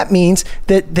 That means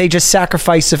that they just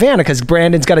sacrificed Savannah because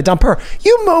Brandon's got to dump her.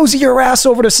 You mosey your ass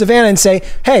over to Savannah and say,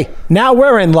 hey, now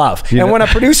we're in love. Yeah. And when a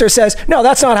producer says, no,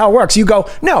 that's not how it works, you go,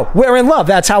 no, we're in love.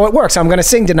 That's how it works. I'm going to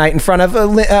sing tonight in front of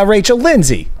Rachel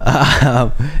Lindsay.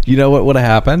 You know what would have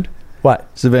happened? What?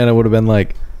 Savannah would have been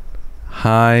like,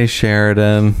 hi,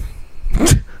 Sheridan.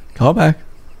 Call back.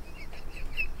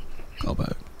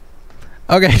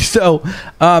 Okay, so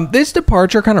this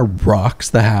departure kind of rocks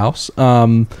the house.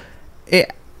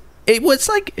 It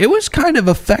was kind of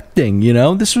affecting, you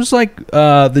know. This was like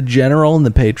the General and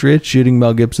the Patriots shooting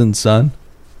Mel Gibson's son.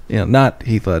 You know, not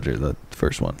Heath Ledger, the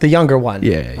first one. The younger one.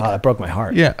 Yeah. Oh, that broke my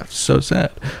heart. Yeah, so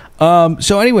sad.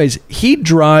 So anyways, he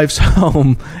drives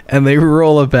home and they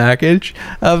roll a package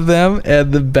of them,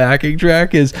 and the backing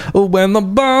track is When the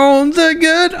Bones Are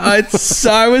Good.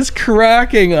 I was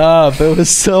cracking up. It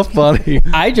was so funny.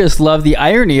 I just love the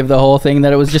irony of the whole thing,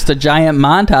 that it was just a giant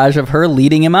montage of her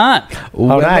leading him on.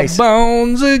 When nice. the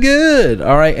bones are good.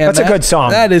 All right. And That's a good song.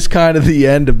 That is kind of the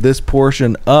end of this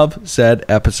portion of said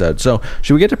episode. So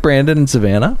should we get to Brandon and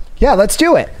Savannah? Yeah, let's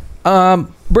do it.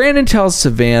 Brandon tells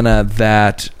Savannah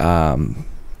that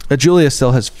Julia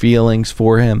still has feelings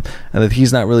for him and that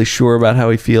he's not really sure about how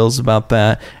he feels about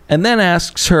that, and then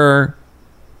asks her,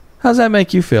 how's that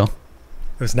make you feel?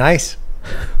 It was nice.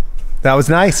 That was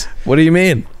nice. What do you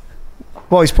mean?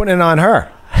 Well, he's putting it on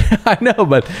her. I know,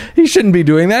 but he shouldn't be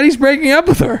doing that. He's breaking up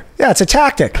with her. Yeah, it's a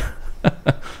tactic.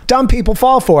 Dumb people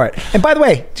fall for it. And by the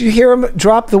way, did you hear him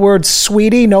drop the word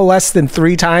sweetie no less than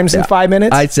 3 times in 5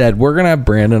 minutes? I said, we're going to have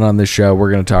Brandon on the show.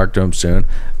 We're going to talk to him soon.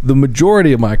 The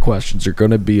majority of my questions are going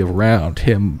to be around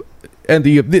him and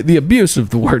the abuse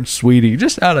of the word sweetie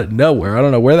just out of nowhere. I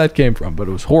don't know where that came from, but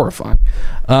it was horrifying.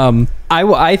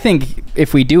 I think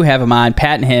if we do have him on,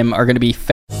 Pat and him are going to be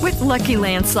With Lucky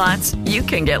Land Slots, you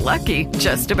can get lucky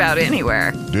just about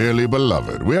anywhere. Dearly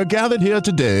beloved, we are gathered here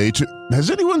today to... Has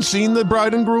anyone seen the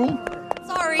bride and groom?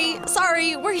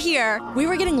 Sorry, we're here. We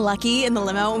were getting lucky in the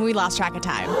limo and we lost track of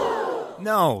time.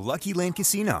 No, Lucky Land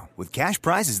Casino, with cash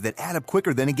prizes that add up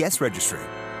quicker than a guest registry.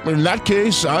 In that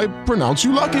case, I pronounce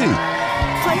you lucky.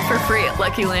 Play for free at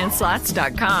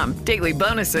LuckyLandSlots.com. Daily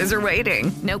bonuses are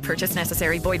waiting. No purchase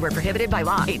necessary. Void where prohibited by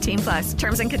law. 18+.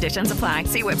 Terms and conditions apply.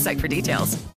 See website for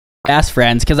details. ass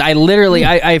friends, because I literally,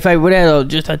 if I would have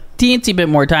just a teensy bit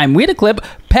more time, we had a clip.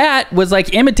 Pat was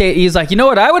like he's like, you know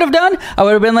what I would have done? I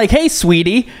would have been like, hey,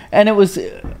 sweetie. And it was...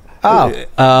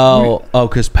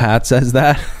 because Pat says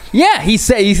that. Yeah, he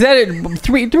said it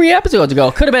three episodes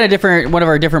ago. Could have been one of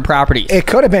our different properties. It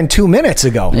could have been 2 minutes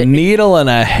ago. Needle in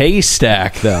a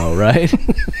haystack, though, right?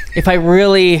 If I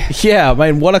really, yeah,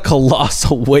 man, what a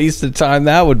colossal waste of time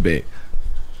that would be.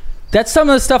 That's some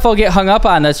of the stuff I'll get hung up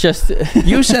on. That's just.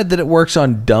 You said that it works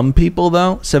on dumb people,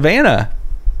 though. Savannah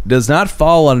does not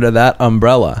fall under that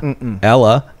umbrella.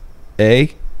 Ella,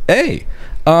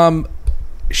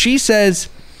 she says,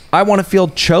 I want to feel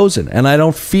chosen, and I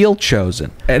don't feel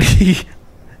chosen. And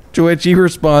to which he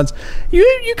responds,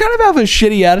 you kind of have a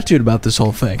shitty attitude about this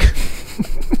whole thing.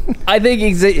 I think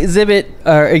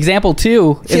example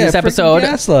 2 in this episode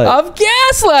of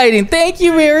gaslighting. Thank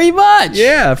you very much.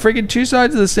 Yeah, freaking two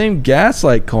sides of the same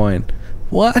gaslight coin.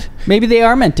 What? Maybe they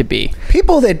are meant to be.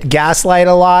 People that gaslight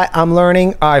a lot, I'm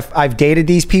learning, I've dated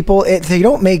these people, they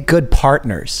don't make good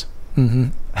partners.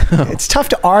 It's tough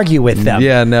to argue with them.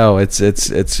 Yeah, no,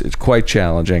 it's quite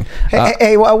challenging.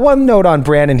 Hey, one note on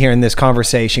Brandon here in this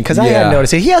conversation, because I hadn't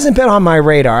noticed it. He hasn't been on my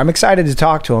radar. I'm excited to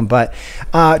talk to him, but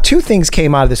 2 things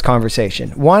came out of this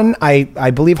conversation. One,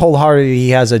 I believe wholeheartedly he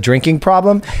has a drinking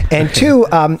problem, and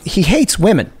 2, he hates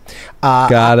women.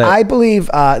 Got it. I believe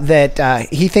that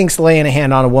he thinks laying a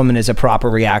hand on a woman is a proper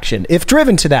reaction, if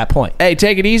driven to that point. Hey,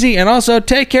 take it easy, and also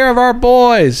take care of our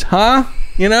boys, huh?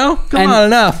 You know? Come on,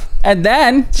 enough. And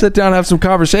then sit down and have some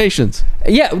conversations.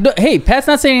 Yeah. Hey, Pat's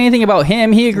not saying anything about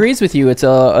him. He agrees with you. It's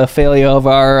a failure of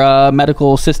our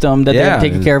medical system that they're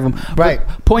taking care of him. Right.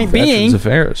 But point being,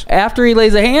 affairs. After he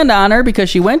lays a hand on her because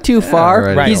she went too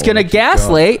far, he's going to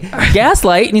gaslight,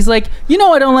 and he's like, you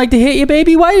know I don't like to hit you,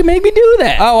 baby. Why you make me do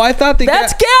that? Oh, I thought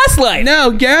that's gaslighting.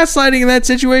 No, gaslighting in that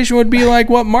situation would be like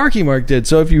what Marky Mark did.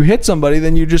 So if you hit somebody,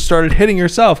 then you just started hitting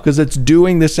yourself because it's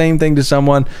doing the same thing to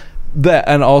someone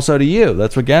and also to you.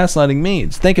 That's what gaslighting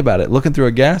means. Think about it. Looking through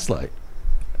a gaslight.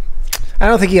 I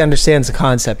don't think he understands the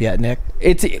concept yet, Nick.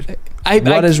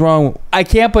 What is wrong? I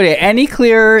can't put it any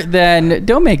clearer than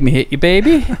don't make me hit you,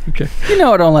 baby. Okay. You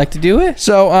know I don't like to do it.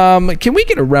 So, can we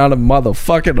get a round of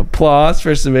motherfucking applause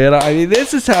for Savannah? I mean,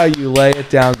 this is how you lay it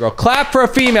down, girl. Clap for a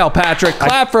female, Patrick.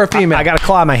 Clap for a female. I got a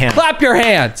claw in my hand. Clap your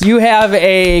hands. You have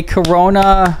a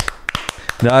Corona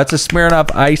No, it's a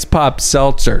Smirnoff Ice Pop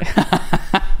Seltzer.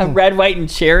 Red, white, and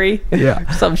cherry. Yeah.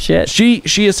 Some shit. She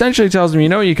essentially tells me, you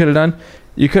know what you could have done?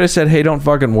 You could have said, hey, don't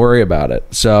fucking worry about it.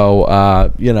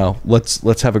 So,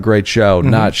 let's have a great show.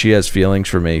 Not she has feelings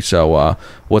for me. So,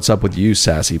 what's up with you,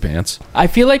 sassy pants? I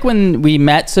feel like when we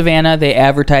met Savannah, they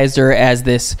advertised her as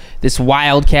this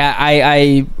wildcat.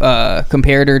 I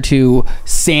compared her to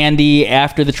Sandy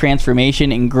after the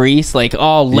transformation in Grease, like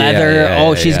all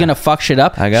leather. She's gonna fuck shit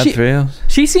up. I got thrills.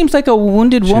 She seems like a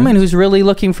wounded woman who's really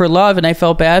looking for love, and I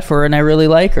felt bad for her, and I really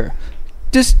like her.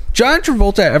 Does John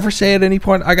Travolta ever say at any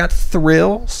point, I got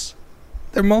thrills?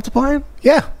 They're multiplying?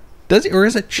 Yeah. Does he? Or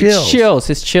is it chills? It's chills.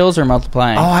 His chills are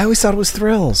multiplying. Oh, I always thought it was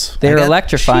thrills. They're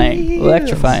electrifying. chills.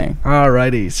 Electrifying.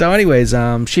 Alrighty. So anyways,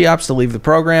 she opts to leave the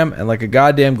program, and like a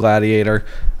goddamn gladiator,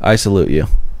 I salute you.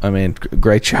 I mean,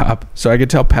 great job. So I could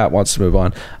tell Pat wants to move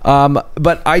on.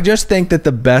 But I just think that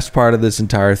the best part of this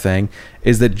entire thing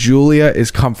is that Julia is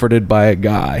comforted by a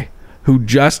guy who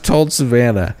just told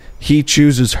Savannah he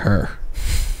chooses her.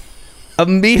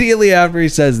 Immediately after he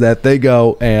says that, they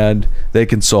go and they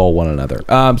console one another.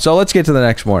 So let's get to the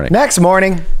next morning. Next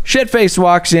morning, Shitface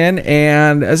walks in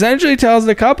and essentially tells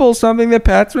the couple something that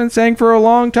Pat's been saying for a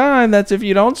long time. That's if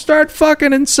you don't start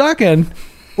fucking and sucking,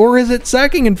 or is it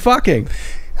sucking and fucking?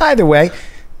 Either way,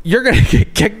 you're going to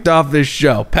get kicked off this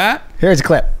show. Pat? Here's a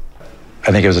clip.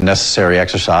 I think it was a necessary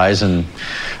exercise, and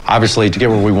obviously to get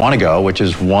where we want to go, which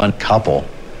is one couple,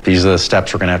 these are the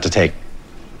steps we're going to have to take.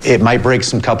 It might break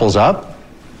some couples up,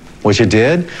 which it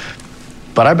did,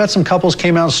 but I bet some couples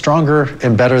came out stronger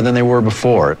and better than they were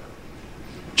before.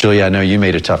 Julia, I know you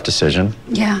made a tough decision.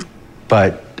 Yeah.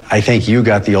 But I think you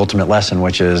got the ultimate lesson,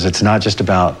 which is it's not just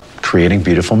about creating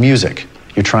beautiful music.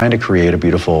 You're trying to create a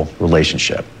beautiful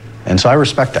relationship. And so I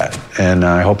respect that, and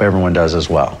I hope everyone does as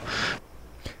well.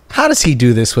 How does he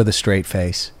do this with a straight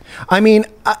face? I mean,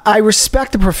 I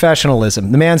respect the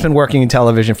professionalism. The man's been working in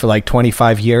television for like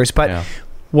 25 years, but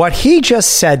what he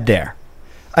just said there,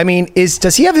 I mean,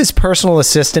 does he have his personal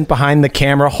assistant behind the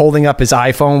camera holding up his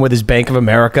iPhone with his Bank of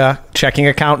America checking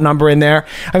account number in there?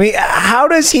 I mean, how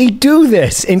does he do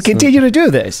this and continue to do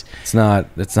this? It's not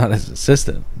his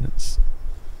assistant.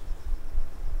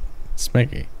 It's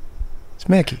Mickey. It's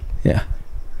Mickey. Yeah.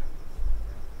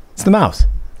 It's the mouse.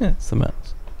 Yeah, it's the mouse.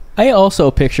 I also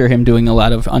picture him doing a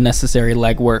lot of unnecessary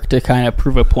legwork to kind of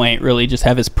prove a point, really just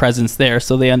have his presence there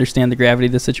so they understand the gravity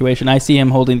of the situation. I see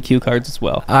him holding cue cards as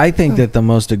well. I think that the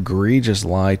most egregious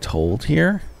lie told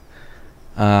here,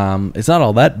 it's not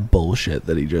all that bullshit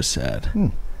that he just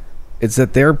said. It's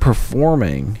that they're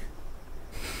performing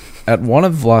at one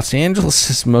of Los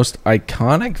Angeles' most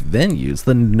iconic venues,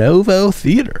 the Novo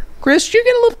Theater. Chris, did you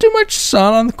get a little too much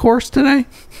sun on the course today?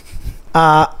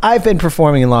 I've been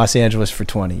performing in Los Angeles for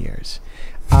 20 years.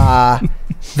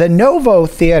 The Novo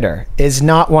Theater is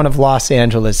not one of Los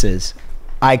Angeles's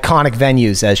iconic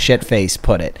venues, as Shitface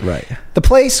put it. Right. The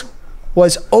place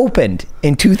was opened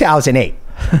in 2008.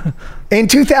 In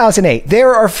 2008.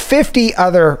 There are 50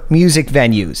 other music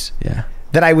venues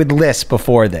that I would list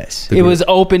before this. It was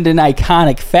opened in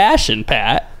iconic fashion,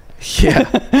 Pat.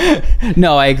 Yeah.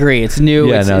 No, I agree. It's new.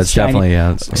 Yeah, it's shiny.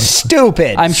 definitely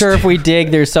stupid. I'm sure if we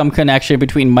dig, there's some connection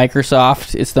between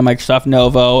Microsoft. It's the Microsoft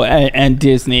Novo and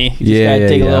Disney. You just gotta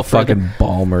dig a little further. Fucking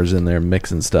Ballmer's in there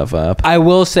mixing stuff up. I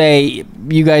will say,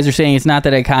 you guys are saying it's not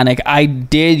that iconic. I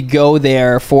did go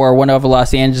there for one of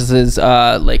Los Angeles's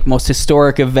most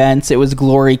historic events. It was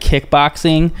Glory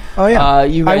Kickboxing. Oh yeah,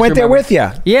 you guys I went there with you.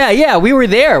 Yeah, we were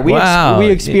there. We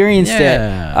experienced it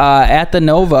at the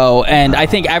Novo, and I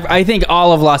think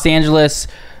all of Los Angeles,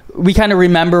 we kind of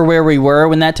remember where we were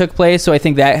when that took place. So I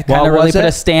think that kind of really put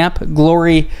a stamp.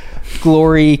 Glory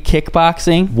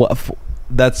Kickboxing. What?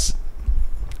 That's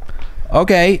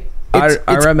okay. I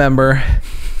remember.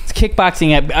 It's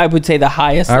kickboxing at, I would say, the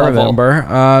highest level. I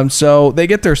remember. So they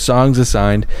get their songs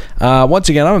assigned. Once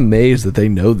again, I'm amazed that they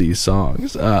know these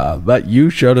songs. But you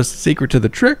showed us the secret to the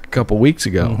trick a couple weeks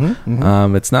ago.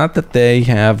 It's not that they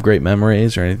have great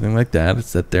memories or anything like that.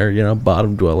 It's that they're,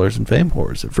 bottom dwellers and fame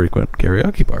whores that frequent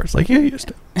karaoke bars like you used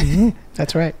to.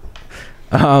 That's right.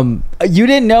 You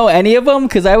didn't know any of them?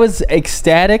 Because I was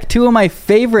ecstatic. Two of my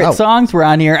favorite songs were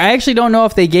on here. I actually don't know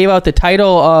if they gave out the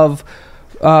title of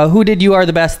Who Did You Are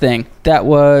the Best Thing. That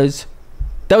was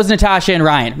Natasha and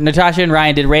Ryan. Natasha and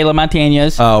Ryan did Ray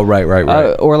LaMontaigne's. Oh, right.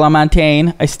 Or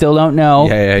LaMontagne. I still don't know.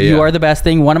 Yeah. You Are the Best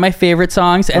Thing. One of my favorite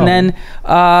songs. And then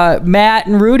Matt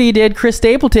and Rudy did Chris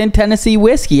Stapleton, Tennessee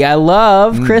Whiskey. I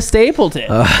love Chris Stapleton.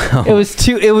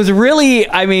 It was really,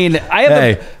 I mean, I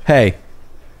have Hey.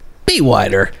 Be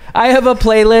wider. I have a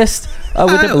playlist. I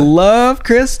love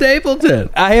Chris Stapleton.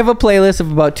 I have a playlist of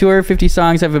about 250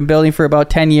 songs I've been building for about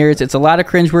 10 years. It's a lot of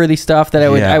cringeworthy stuff that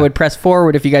I would press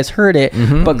forward if you guys heard it.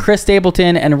 Mm-hmm. But Chris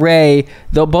Stapleton and Ray,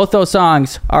 both those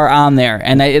songs are on there,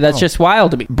 and that's just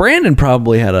wild to me. Brandon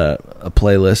probably had a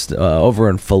playlist over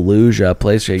in Fallujah, a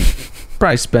place where he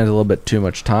probably spent a little bit too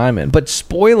much time in. But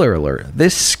spoiler alert,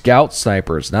 this scout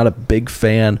sniper is not a big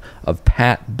fan of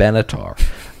Pat Benatar.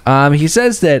 He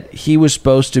says that he was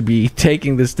supposed to be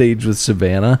taking the stage with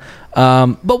Savannah.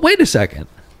 But wait a second.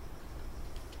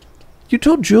 You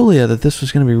told Julia that this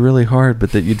was going to be really hard,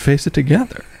 but that you'd face it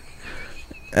together.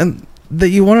 And that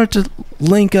you wanted to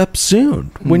link up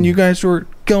soon when you guys were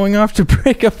going off to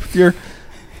break up with your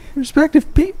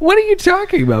respective people. What are you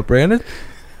talking about, Brandon?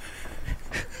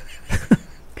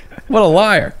 What a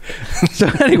liar. So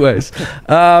anyways,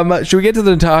 should we get to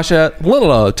the Natasha?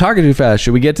 No, talking too fast.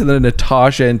 Should we get to the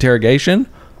Natasha interrogation?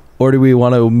 Or do we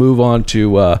want to move on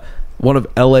to one of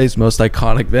LA's most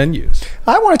iconic venues?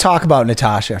 I want to talk about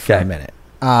Natasha for a minute.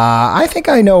 I think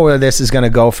I know where this is going to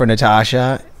go for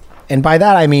Natasha. And by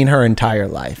that, I mean her entire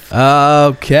life.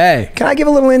 Okay. Can I give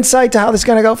a little insight to how this is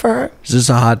going to go for her? Is this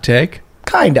a hot take?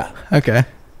 Kinda. Okay.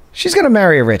 She's going to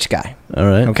marry a rich guy. All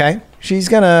right. Okay? She's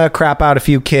going to crap out a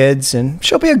few kids, and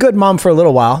she'll be a good mom for a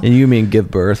little while. And you mean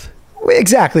give birth?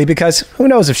 Exactly, because who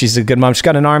knows if she's a good mom. She's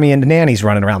got an army and nannies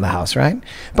running around the house, right?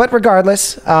 But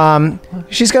regardless,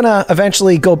 she's going to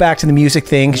eventually go back to the music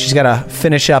thing. She's got to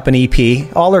finish up an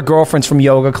EP. All her girlfriends from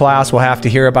yoga class will have to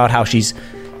hear about how she's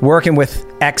working with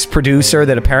ex-producer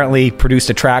that apparently produced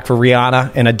a track for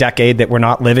Rihanna in a decade that we're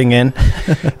not living in.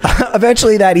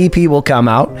 Eventually that EP will come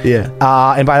out. Yeah.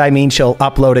 And by that I mean she'll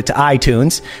upload it to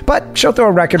iTunes. But she'll throw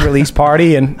a record release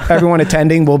party and everyone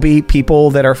attending will be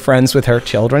people that are friends with her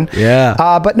children. Yeah.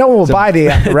 But no one will buy the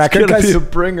record. It's going to be a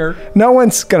bringer. No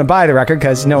one's going to buy the record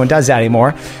because no one does that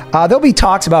anymore. There'll be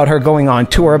talks about her going on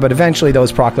tour, but eventually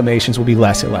those proclamations will be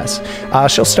less and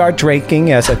less. She'll start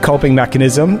drinking as a coping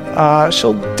mechanism.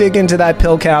 She'll dig into that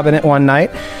pill cabinet one night.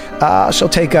 She'll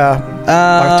take a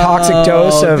toxic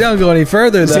dose of don't go any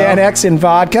further, though. Xanax and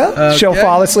vodka. Okay. She'll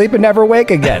fall asleep and never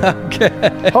wake again.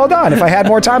 Okay. Hold on. If I had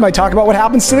more time, I'd talk about what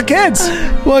happens to the kids.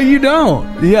 Well, you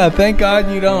don't. Yeah, thank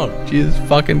God you don't. Jesus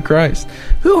fucking Christ.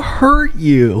 Who hurt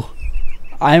you?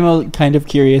 I'm kind of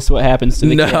curious what happens to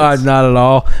the kids. No, not at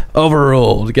all.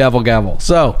 Overruled. Gavel, gavel.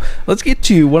 So, let's get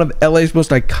to one of LA's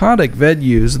most iconic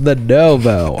venues, the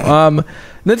Novo.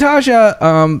 Natasha,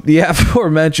 the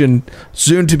aforementioned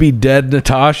soon-to-be-dead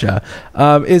Natasha,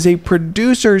 is a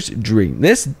producer's dream.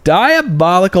 This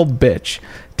diabolical bitch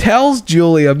tells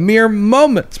Julia mere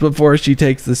moments before she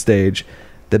takes the stage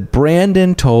that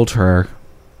Brandon told her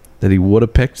that he would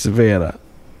have picked Savannah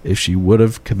if she would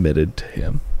have committed to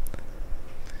him.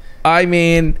 I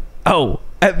mean, and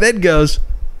then goes,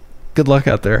 good luck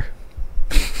out there.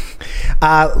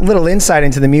 Little insight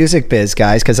into the music biz,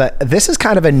 guys, because this is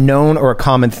kind of a known or a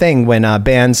common thing when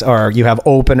bands or you have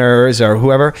openers or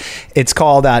whoever. It's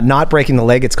called not breaking the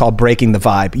leg. It's called breaking the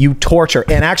vibe. You torture.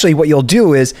 And actually what you'll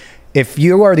do is, if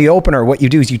you are the opener, what you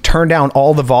do is you turn down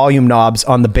all the volume knobs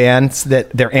on the bands that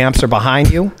their amps are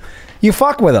behind you. You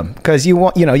fuck with them because you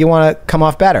want to come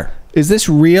off better. Is this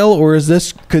real, or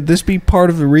could this be part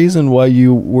of the reason why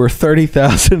you were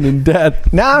 $30,000 in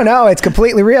debt? No, it's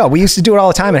completely real. We used to do it all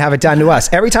the time and have it done to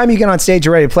us. Every time you get on stage,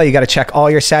 you're ready to play, you got to check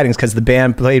all your settings because the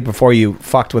band played before you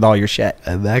fucked with all your shit.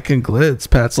 And that concludes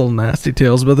Pat's little nasty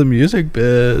tales about the music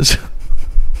biz.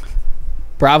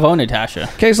 Bravo, Natasha.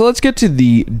 Okay, so let's get to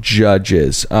the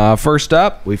judges. First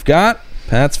up, we've got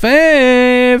Pat's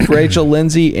fave, Rachel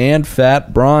Lindsay and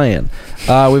Fat Brian.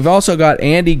 We've also got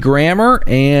Andy Grammer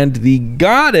and the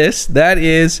goddess, that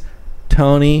is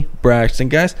Toni Braxton.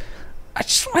 Guys, I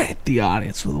just want to hit the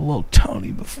audience with a little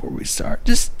Toni before we start.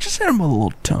 Just hit them with a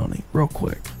little Toni real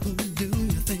quick.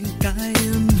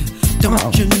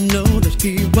 Don't you know that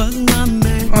he was my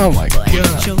man? Oh my God.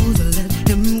 Chose to let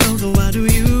him go, so why do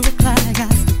you act like I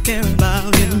still care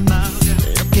about him?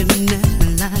 Looking at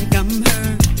me like I'm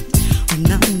hurt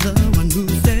when I'm the one who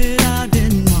said I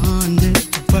didn't want it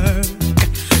to work.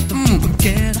 Don't you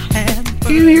forget I had.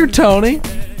 You hear Toni?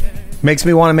 Makes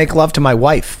me want to make love to my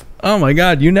wife. Oh my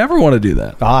God, you never want to do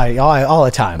that. All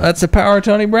the time. That's the power of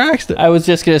Toni Braxton. I was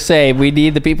just going to say, we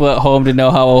need the people at home to know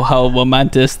how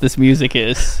momentous this music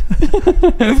is. Do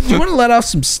you want to let off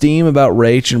some steam about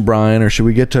Rach and Brian, or should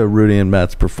we get to Rudy and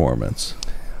Matt's performance?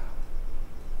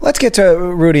 Let's get to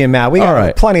Rudy and Matt. We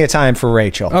got plenty of time for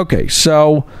Rachel. Okay,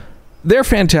 so they're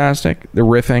fantastic. The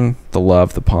riffing, the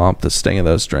love, the pomp, the sting of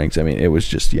those strings. I mean, it was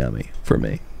just yummy for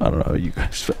me. I don't know how you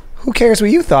guys feel. Who cares what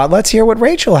you thought? Let's hear what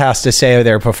Rachel has to say of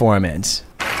their performance.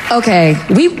 Okay,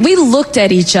 we looked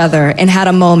at each other and had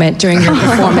a moment during your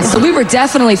performance, so we were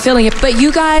definitely feeling it. But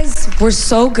you guys were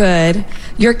so good.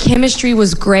 Your chemistry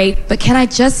was great. But can I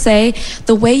just say,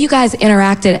 the way you guys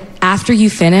interacted after you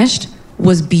finished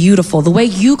was beautiful. The way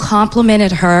you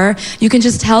complimented her, you can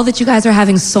just tell that you guys are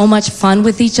having so much fun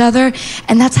with each other,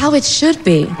 and that's how it should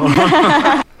be.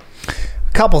 A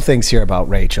couple things here about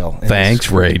Rachel. Thanks,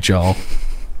 Rachel.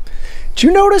 Do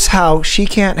you notice how she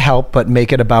can't help but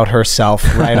make it about herself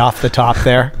right off the top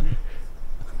there?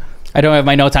 I don't have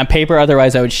my notes on paper,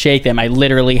 otherwise I would shake them. I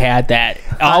literally had that.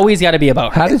 Always got to be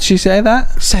about her. How did she say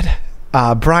that? Said,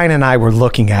 Brian and I were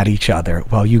looking at each other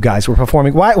while you guys were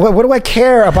performing. What do I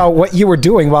care about what you were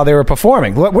doing while they were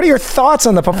performing? What are your thoughts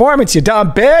on the performance, you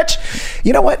dumb bitch?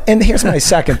 You know what? And here's my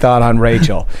second thought on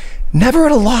Rachel. Never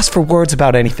at a loss for words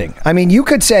about anything. I mean, you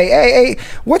could say, hey,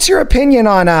 what's your opinion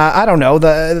on, I don't know,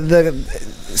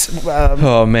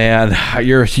 oh man,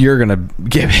 you're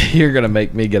gonna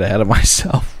make me get ahead of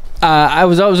myself. I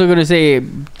was also going to say,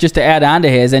 just to add on to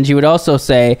his, and she would also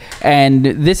say, and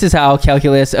this is how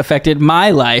calculus affected my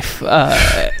life,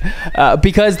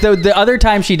 because the other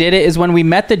time she did it is when we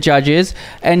met the judges,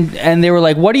 and they were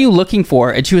like, what are you looking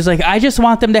for? And she was like, I just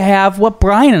want them to have what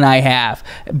Brian and I have.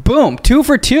 Boom, 2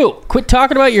 for 2. Quit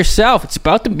talking about yourself. It's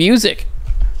about the music.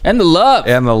 And the love.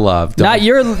 Not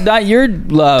your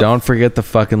love. Don't forget the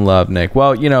fucking love, Nick.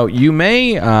 Well, you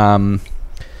may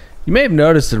have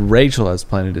noticed that Rachel has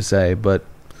plenty to say, but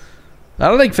I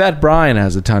don't think Fat Brian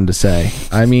has a ton to say.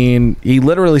 I mean, he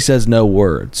literally says no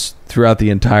words throughout the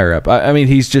entire ep. I mean,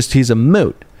 he's a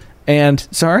mute. And,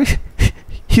 sorry,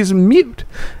 he's a mute.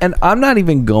 And I'm not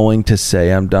even going to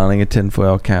say I'm donning a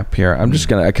tinfoil cap here. I'm just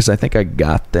going to, because I think I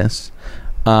got this.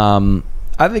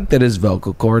 I think that his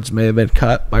vocal cords may have been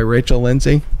cut by Rachel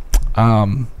Lindsay.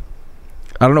 I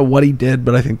don't know what he did,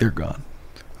 but I think they're gone.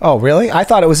 Oh, really? I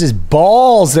thought it was his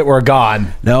balls that were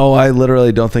gone. No, I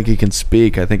literally don't think he can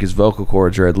speak. I think his vocal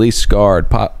cords are at least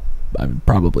scarred.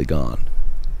 Probably gone.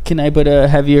 Can I put a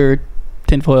heavier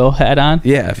tinfoil hat on?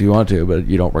 Yeah, if you want to, but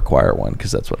you don't require one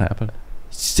because that's what happened.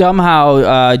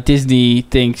 Somehow Disney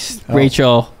thinks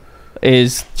Rachel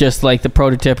is just like the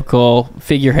prototypical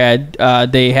figurehead.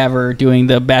 They have her doing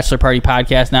the Bachelor Party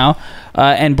podcast now.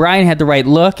 And Brian had the right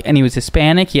look, and he was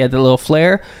Hispanic. He had the little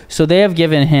flair. So they have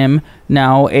given him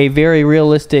now a very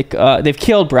realistic... they've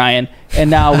killed Brian, and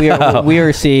now we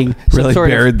are seeing... Really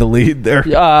buried the lead there.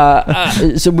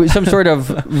 Some sort of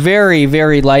very,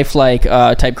 very lifelike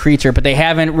type creature, but they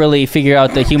haven't really figured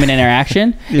out the human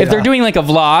interaction. Yeah. If they're doing like a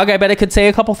vlog, I bet it could say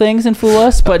a couple things and fool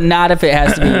us, but not if it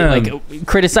has to be like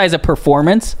criticize a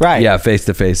performance. Right. Yeah, face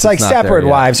to face. It's like Stepford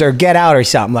Wives or Get Out or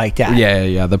something like that.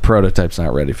 Yeah. The prototype's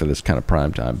not ready for this kind of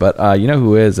prime time. But you know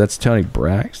who is? That's Toni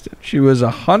Braxton. She was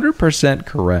 100%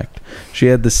 correct. She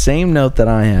had the same note that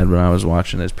I had when I was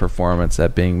watching his performance,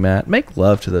 that being, Matt, make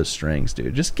love to those strings,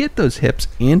 dude. Just get those hips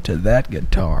into that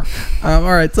guitar. All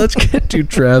right, so let's get to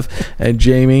Trev and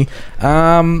Jamie.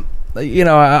 I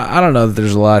don't know that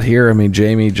there's a lot here. I mean,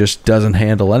 Jamie just doesn't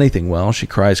handle anything well. She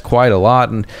cries quite a lot,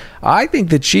 and I think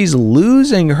that she's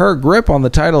losing her grip on the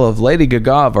title of Lady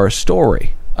Gaga of our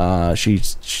story.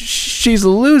 She's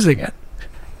losing it.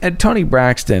 And Toni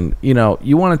Braxton, you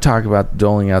want to talk about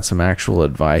doling out some actual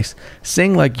advice.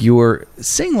 Sing like you're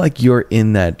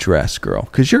in that dress, girl,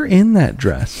 because you're in that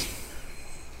dress.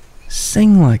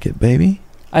 Sing like it, baby.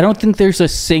 I don't think there's a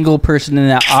single person in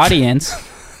that audience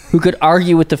who could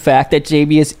argue with the fact that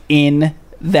Jamie is in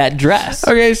that dress.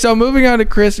 Okay, so moving on to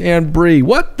Chris and Brie.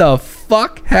 What the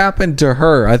fuck happened to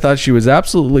her? I thought she was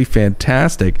absolutely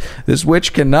fantastic. This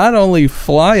witch can not only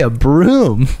fly a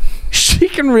broom, she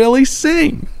can really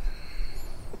sing.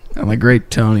 And the great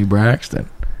Toni Braxton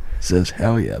says,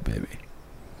 hell yeah, baby.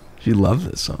 She loved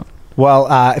this song. Well,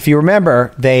 if you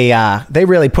remember, they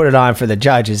really put it on for the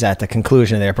judges at the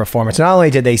conclusion of their performance. Not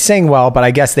only did they sing well, but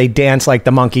I guess they danced like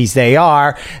the monkeys they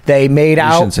are. They made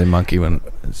out... You shouldn't say monkey when...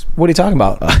 What are you talking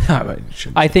about?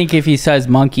 I think if he says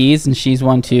monkeys, and she's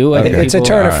one too... It's a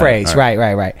turn of phrase.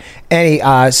 Right.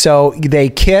 And so they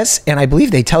kiss, and I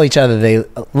believe they tell each other they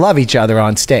love each other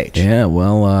on stage. Yeah,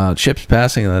 well, ship's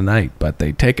passing in the night, but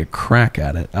they take a crack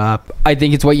at it. I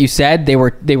think it's what you said. They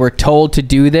were told to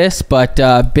do this, but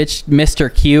bitch,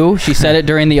 Mr. Q, she said it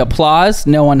during the applause.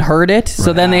 No one heard it.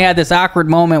 So then they had this awkward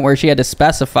moment where she had to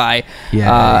specify.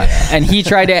 And he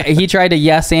tried to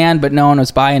yes and, but no one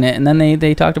was buying it. And then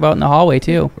they talked about it in the hallway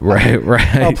too. Right.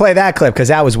 I'll play that clip because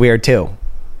that was weird too.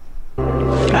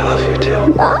 I love you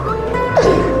too.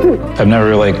 I've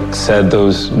never said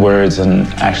those words and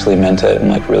actually meant it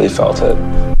and really felt it.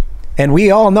 And we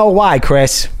all know why,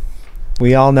 Chris.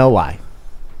 We all know why.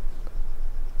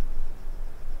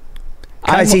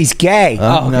 Because he's gay.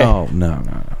 Oh, okay. No.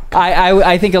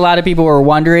 I think a lot of people were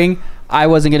wondering. I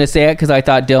wasn't gonna say it because I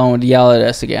thought Dylan would yell at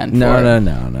us again. No.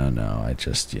 I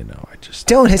just.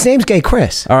 Dylan, his name's Gay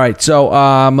Chris. All right, so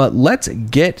let's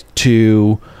get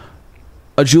to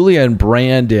Julia and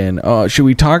Brandon. Should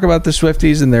we talk about the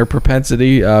Swifties and their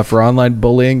propensity for online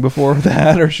bullying before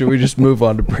that, or should we just move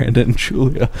on to Brandon and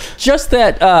Julia? Just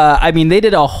that, they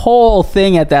did a whole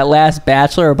thing at that last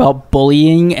Bachelor about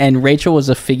bullying, and Rachel was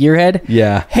a figurehead.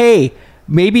 Yeah. Hey,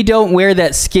 maybe don't wear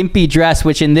that skimpy dress,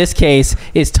 which in this case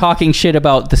is talking shit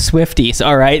about the Swifties,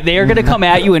 all right? They are going to come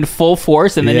at you in full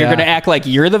force, and then you're going to act like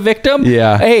you're the victim?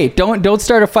 Yeah. Hey, don't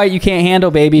start a fight you can't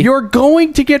handle, baby. You're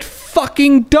going to get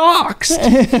fucking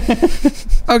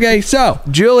doxxed. Okay, so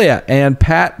Julia and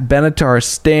Pat Benatar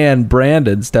stan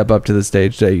Brandon step up to the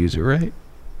stage. Did I use it right?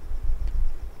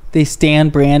 They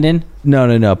stan Brandon?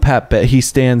 No. He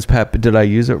stands Pat. Did I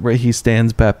use it right? He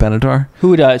stands Pat Benatar.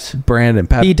 Who does? Brandon.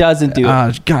 Pat. He doesn't do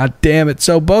it. God damn it.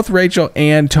 So both Rachel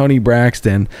and Tony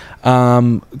Braxton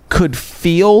could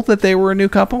feel that they were a new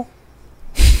couple.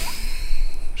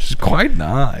 Which is quite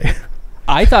nigh.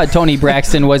 I thought Tony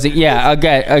Braxton was... Yeah,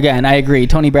 again, I agree.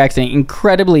 Tony Braxton,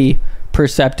 incredibly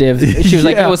perceptive. She was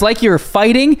like, it was like you were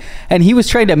fighting, and he was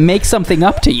trying to make something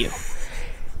up to you.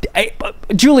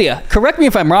 Julia, correct me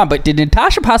if I'm wrong, but did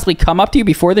Natasha possibly come up to you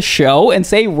before the show and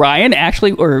say Ryan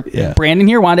actually, or Brandon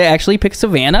here, wanted to actually pick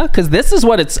Savannah? Because this is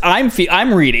what I'm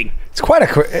reading.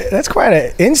 That's quite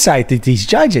an insight that these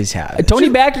judges have. Tony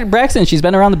Braxton, she's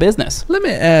been around the business. Let me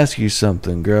ask you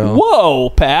something, girl. Whoa,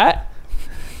 Pat.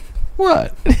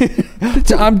 What?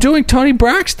 I'm doing Tony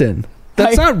Braxton.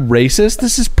 That's not racist.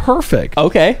 This is perfect.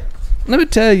 Okay. Let me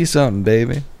tell you something,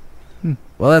 baby.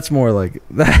 Well, that's more like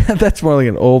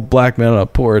an old black man on a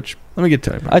porch. Let me get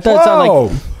Tony Braxton. I thought it sounded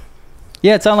like...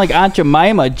 Yeah, it sounded like Aunt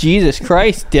Jemima. Jesus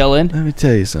Christ, Dylan. Let me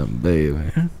tell you something,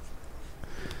 baby.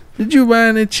 Did you by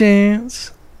any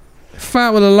chance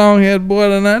fight with a long-haired boy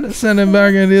tonight and send him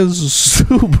back in his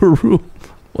Subaru?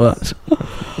 What?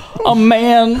 A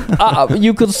man,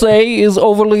 you could say, is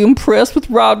overly impressed with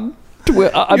Rod...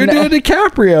 You're doing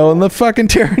DiCaprio in the fucking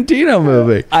Tarantino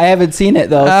movie. I haven't seen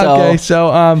it, though. Okay,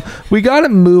 so we got to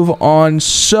move on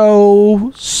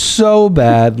so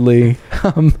badly.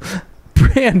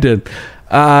 Brandon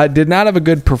did not have a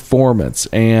good performance,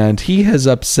 and he has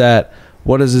upset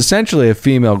what is essentially a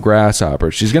female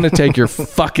grasshopper. She's going to take your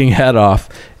fucking head off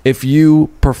if you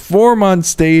perform on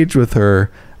stage with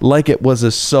her like it was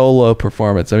a solo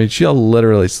performance. I mean, she'll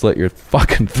literally slit your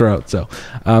fucking throat. So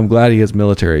I'm glad he has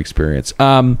military experience.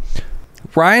 Ryan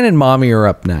and Mommy are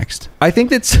up next. I think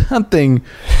that something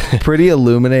pretty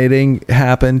illuminating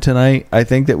happened tonight. I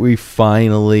think that we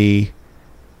finally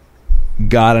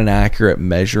got an accurate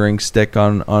measuring stick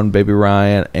on Baby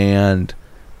Ryan, and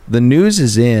the news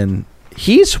is in.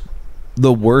 He's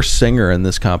the worst singer in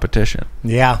this competition.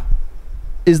 Yeah.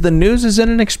 Is the news is in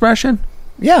an expression?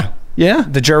 Yeah. Yeah.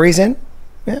 The jury's in.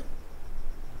 Yeah.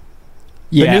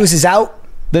 The news is out.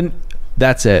 Then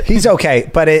that's it. He's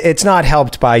okay, but it's not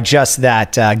helped by just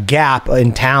that gap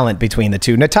in talent between the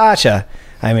two. Natasha,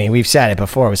 I mean, we've said it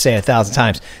before. We say it 1,000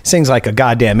 times. Sings like a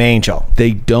goddamn angel.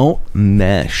 They don't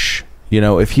mesh. You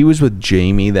know, if he was with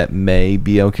Jamie, that may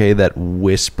be okay. That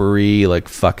whispery, like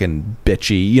fucking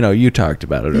bitchy. You know, you talked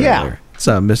about it earlier. Yeah. It's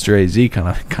a Mr. AZ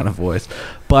kind of voice.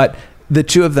 But the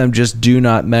two of them just do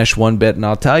not mesh one bit. And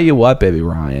I'll tell you what, Baby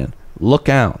Ryan, look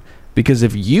out. Because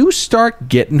if you start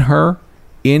getting her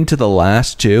into the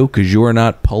last two because you are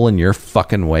not pulling your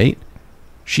fucking weight,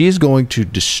 she is going to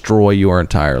destroy your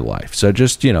entire life. So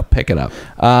just, pick it up.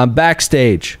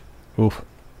 Backstage. Oof.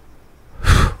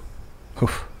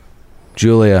 Oof.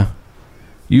 Julia,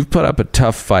 you've put up a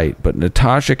tough fight, but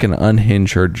Natasha can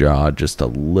unhinge her jaw just a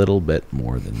little bit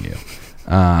more than you.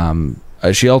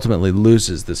 She ultimately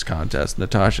loses this contest.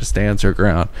 Natasha stands her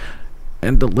ground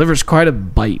and delivers quite a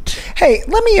bite. Hey,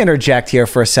 let me interject here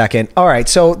for a second. All right,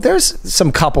 so there's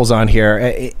some couples on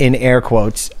here, in air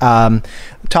quotes,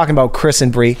 talking about Chris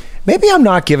and Bree. Maybe I'm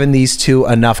not giving these two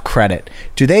enough credit.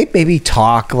 Do they maybe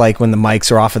talk like when the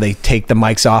mics are off, or they take the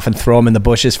mics off and throw them in the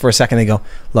bushes for a second? They go,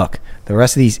 look, the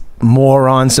rest of these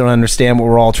morons don't understand what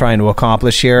we're all trying to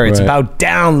accomplish here. It's about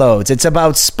downloads. It's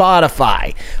about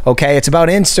Spotify. Okay? It's about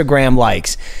Instagram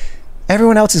likes.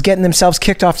 Everyone else is getting themselves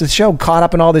kicked off the show, caught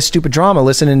up in all this stupid drama,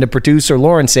 listening to producer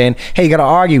Lauren saying, hey, you got to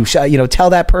argue, tell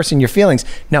that person your feelings.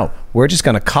 No, we're just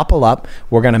going to couple up.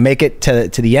 We're going to make it to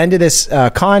the end of this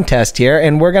contest here,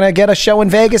 and we're going to get a show in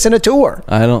Vegas and a tour.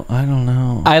 I don't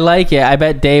know. I like it. I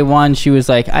bet day one she was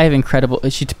like,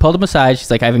 she pulled him aside.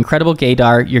 She's like, I have incredible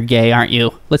gaydar. You're gay, aren't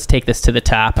you? Let's take this to the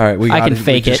top. All right, we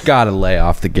just got to lay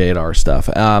off the gaydar stuff.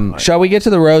 Shall we get to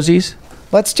the Rosies?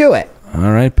 Let's do it.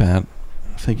 All right, Pat.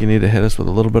 I think you need to hit us with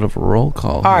a little bit of a roll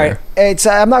call. All right, it's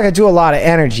I'm not gonna do a lot of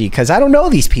energy because I don't know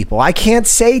these people. I can't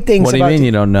say things. What do you mean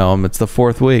you don't know them? It's the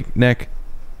 4th week, Nick.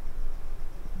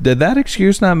 Did that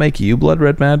excuse not make you blood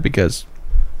red mad because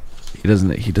he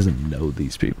doesn't know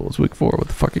these people? It's week 4. What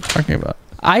the fuck are you talking about?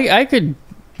 I could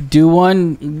do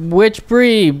one. Which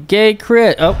breed? Gay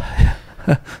Chris. Oh.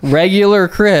 Regular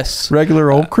Chris.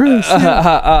 Regular old Chris.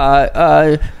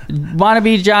 Wannabe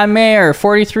John Mayer,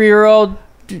 43-year-old.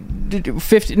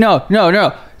 50. No.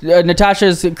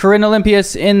 Natasha's Corinne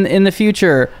Olympius in the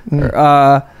future.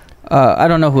 I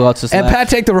don't know who else is and left. Pat,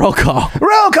 take the roll call.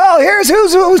 Roll call. Here's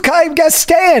who's guest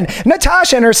Stan,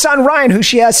 Natasha, and her son Ryan, who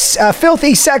she has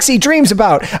filthy, sexy dreams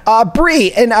about.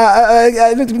 Bree and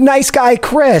nice guy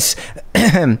Chris,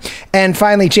 and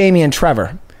finally Jamie and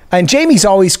Trevor. And Jamie's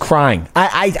always crying.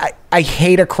 I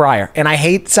hate a crier, and I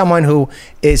hate someone who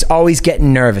is always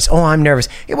getting nervous. Oh, I'm nervous.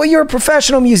 Well, you're a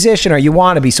professional musician, or you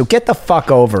want to be, so get the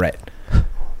fuck over it.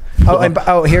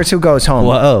 Here's who goes home.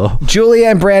 Whoa. Julia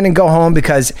and Brandon go home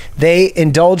because they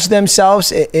indulged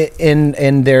themselves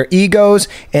in their egos,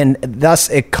 and thus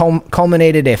it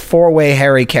culminated a 4-way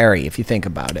Harry Carey, if you think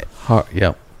about it.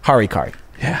 Yep. Harry Carey.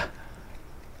 Yeah.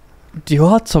 Do you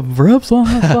want some ribs on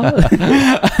that?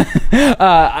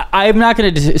 I'm not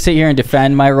going to sit here and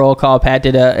defend my roll call. Pat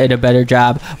did a better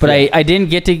job, but I didn't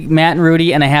get to Matt and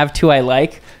Rudy, and I have 2 I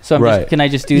like. So can I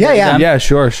just do that? Yeah,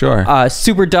 sure.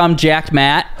 Super dumb Jacked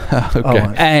Matt.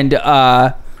 Okay. And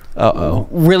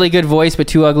really good voice, but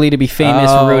too ugly to be famous.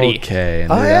 Rudy. Okay. I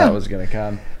knew that was going to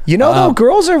come. You know,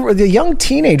 though, the young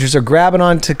teenagers are grabbing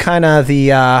on to kind of the,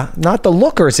 not the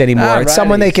lookers anymore. It's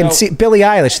someone they can see. Billie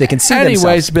Eilish, they can see themselves.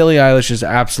 Anyways, Billie Eilish is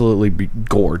absolutely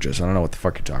gorgeous. I don't know what the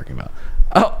fuck you're talking about.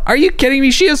 Oh, are you kidding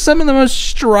me? She has some of the most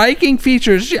striking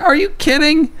features. Are you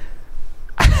kidding?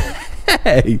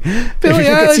 Hey, Billie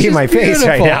Eilish see is my beautiful. face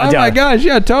right now. Oh my gosh,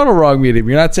 yeah, total wrong medium.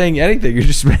 You're not saying anything. You're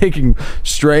just making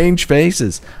strange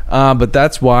faces. But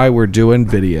that's why we're doing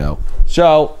video.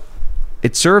 So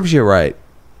it serves you right.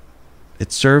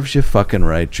 It serves you fucking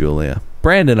right, Julia.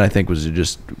 Brandon, I think, was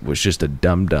just a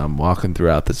dum-dum walking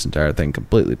throughout this entire thing,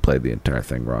 completely played the entire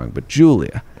thing wrong. But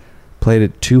Julia played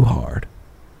it too hard.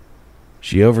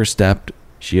 She overstepped,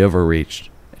 she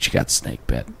overreached, and she got snake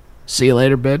bit. See you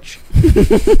later, bitch.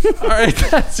 All right,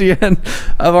 that's the end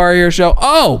of our ear show.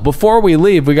 Oh, before we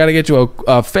leave, we got to get to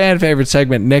a fan favorite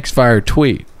segment, Nick's Fire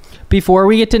Tweet. Before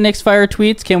we get to Nick's Fire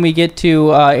Tweets, can we get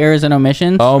to errors and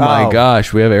omissions? Oh my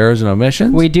gosh, we have errors and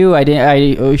omissions? We do.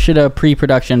 I should have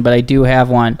pre-production, but I do have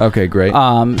one. Okay, great.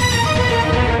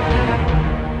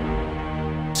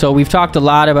 So we've talked a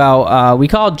lot about, we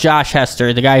called Josh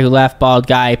Hester, the guy who left Bald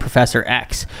Guy, Professor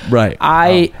X. Right.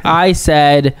 I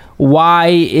said, why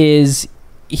is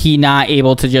he not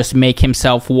able to just make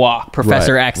himself walk?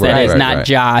 Professor X, that is not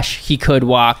Josh. He could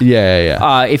walk.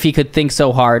 Yeah. If he could think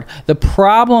so hard. The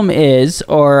problem is,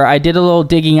 or I did a little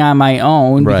digging on my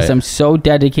own because I'm so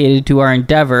dedicated to our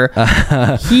endeavor,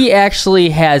 he actually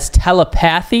has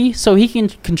telepathy, so he can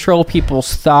control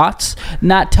people's thoughts,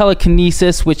 not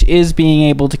telekinesis, which is being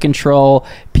able to control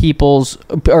people's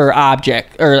or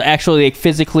actually like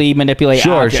physically manipulate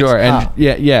objects. Sure. And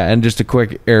and just a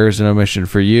quick errors and omission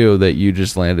for you that you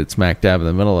just landed smack dab in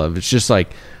the middle of. It's just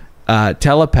like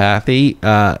telepathy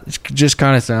just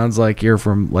kind of sounds like you're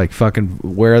from like fucking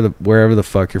wherever the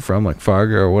fuck you're from, like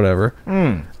Fargo or whatever.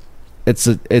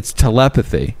 It's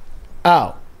telepathy.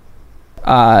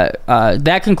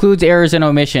 That concludes errors and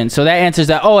omissions. So that answers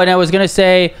that. Oh, and I was going to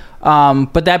say,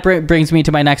 but that brings me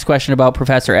to my next question about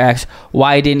Professor X.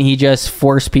 Why didn't he just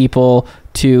force people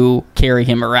to carry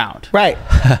him around? Right.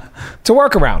 To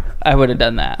work around. I would have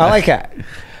done that. I like that.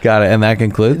 Got it. And that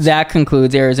concludes? That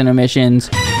concludes errors and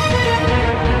omissions.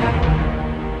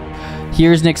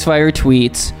 Here's Nick's Fire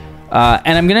Tweets.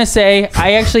 And I'm going to say,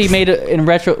 I actually made it in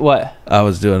retro... What? I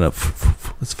was doing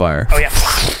it's fire. Oh, yeah.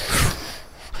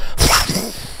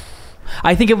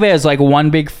 I think of it as like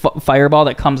one big fireball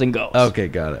that comes and goes. Okay,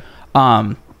 got it.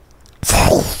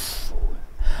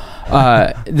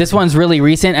 This one's really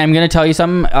recent. I'm going to tell you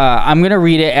something. I'm going to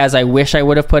read it as I wish I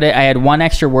would have put it. I had one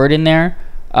extra word in there,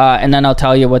 and then I'll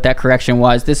tell you what that correction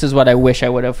was. This is what I wish I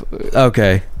would have.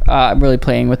 Okay. I'm really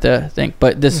playing with the thing,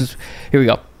 but this is... Here we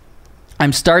go.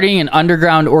 I'm starting an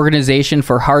underground organization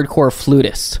for hardcore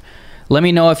flutists. Let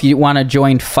me know if you want to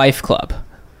join Fife Club.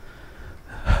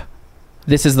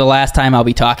 This is the last time I'll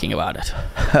be talking about it.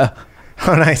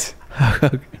 Oh, nice.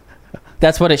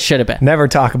 That's what it should have been. Never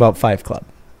talk about Fife Club.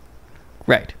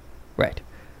 Right.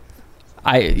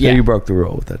 So you broke the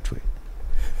rule with that tweet.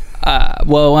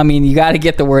 Well, I mean, you got to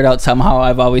get the word out somehow.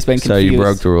 I've always been confused. So you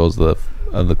broke the rules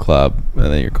of the club, and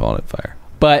then you're calling it fire.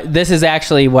 But this is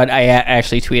actually what I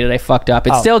actually tweeted. I fucked up.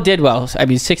 It Oh. still did well. I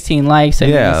mean, 16 likes. I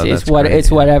mean, Yeah, it's that's what great, it's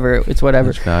yeah. whatever. It's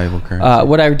whatever. That's valuable currency.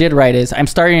 What I did write is, I'm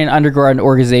starting an underground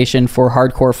organization for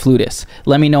hardcore flutists.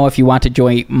 Let me know if you want to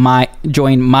join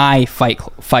my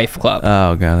Fife Club.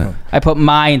 Oh, got it. I put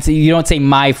my, and so you don't say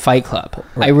my Fight Club.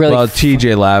 I really. Well,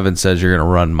 TJ Lavin says you're going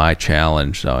to run my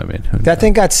challenge. So I mean, That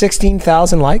thing got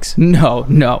 16,000 likes?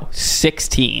 No,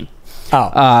 16. Oh.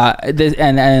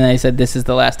 And I said this is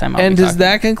the last time. and does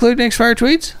that conclude Nick's fire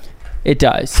tweets? It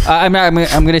does. I'm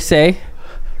going to say,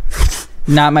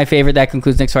 not my favorite. That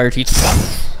concludes Nick's fire tweets.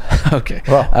 Okay,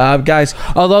 guys.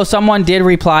 Although someone did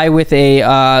reply with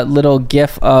a little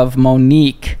GIF of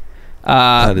Monique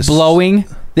blowing.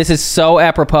 This is so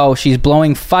apropos. She's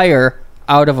blowing fire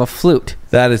out of a flute.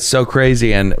 That is so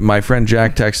crazy. And my friend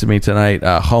Jack texted me tonight,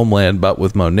 Homeland, but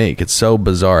with Monique. It's so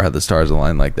bizarre how the stars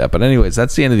align like that. But anyways,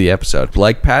 that's the end of the episode.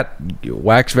 Like Pat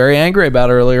waxed very angry about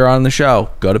earlier on in the show,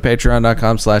 go to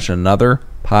patreon.com/another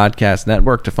podcast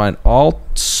network to find all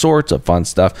sorts of fun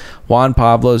stuff. Juan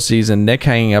Pablo's season, Nick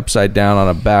hanging upside down on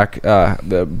a back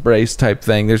the brace type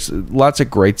thing. There's lots of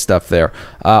great stuff there.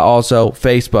 Also,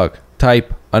 Facebook,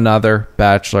 type Another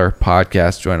Bachelor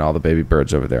Podcast. Join all the baby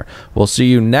birds over there. We'll see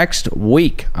you next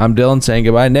week. I'm Dylan saying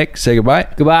goodbye. Nick, say goodbye.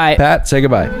 Goodbye. Pat, say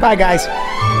goodbye. Bye,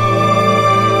 guys.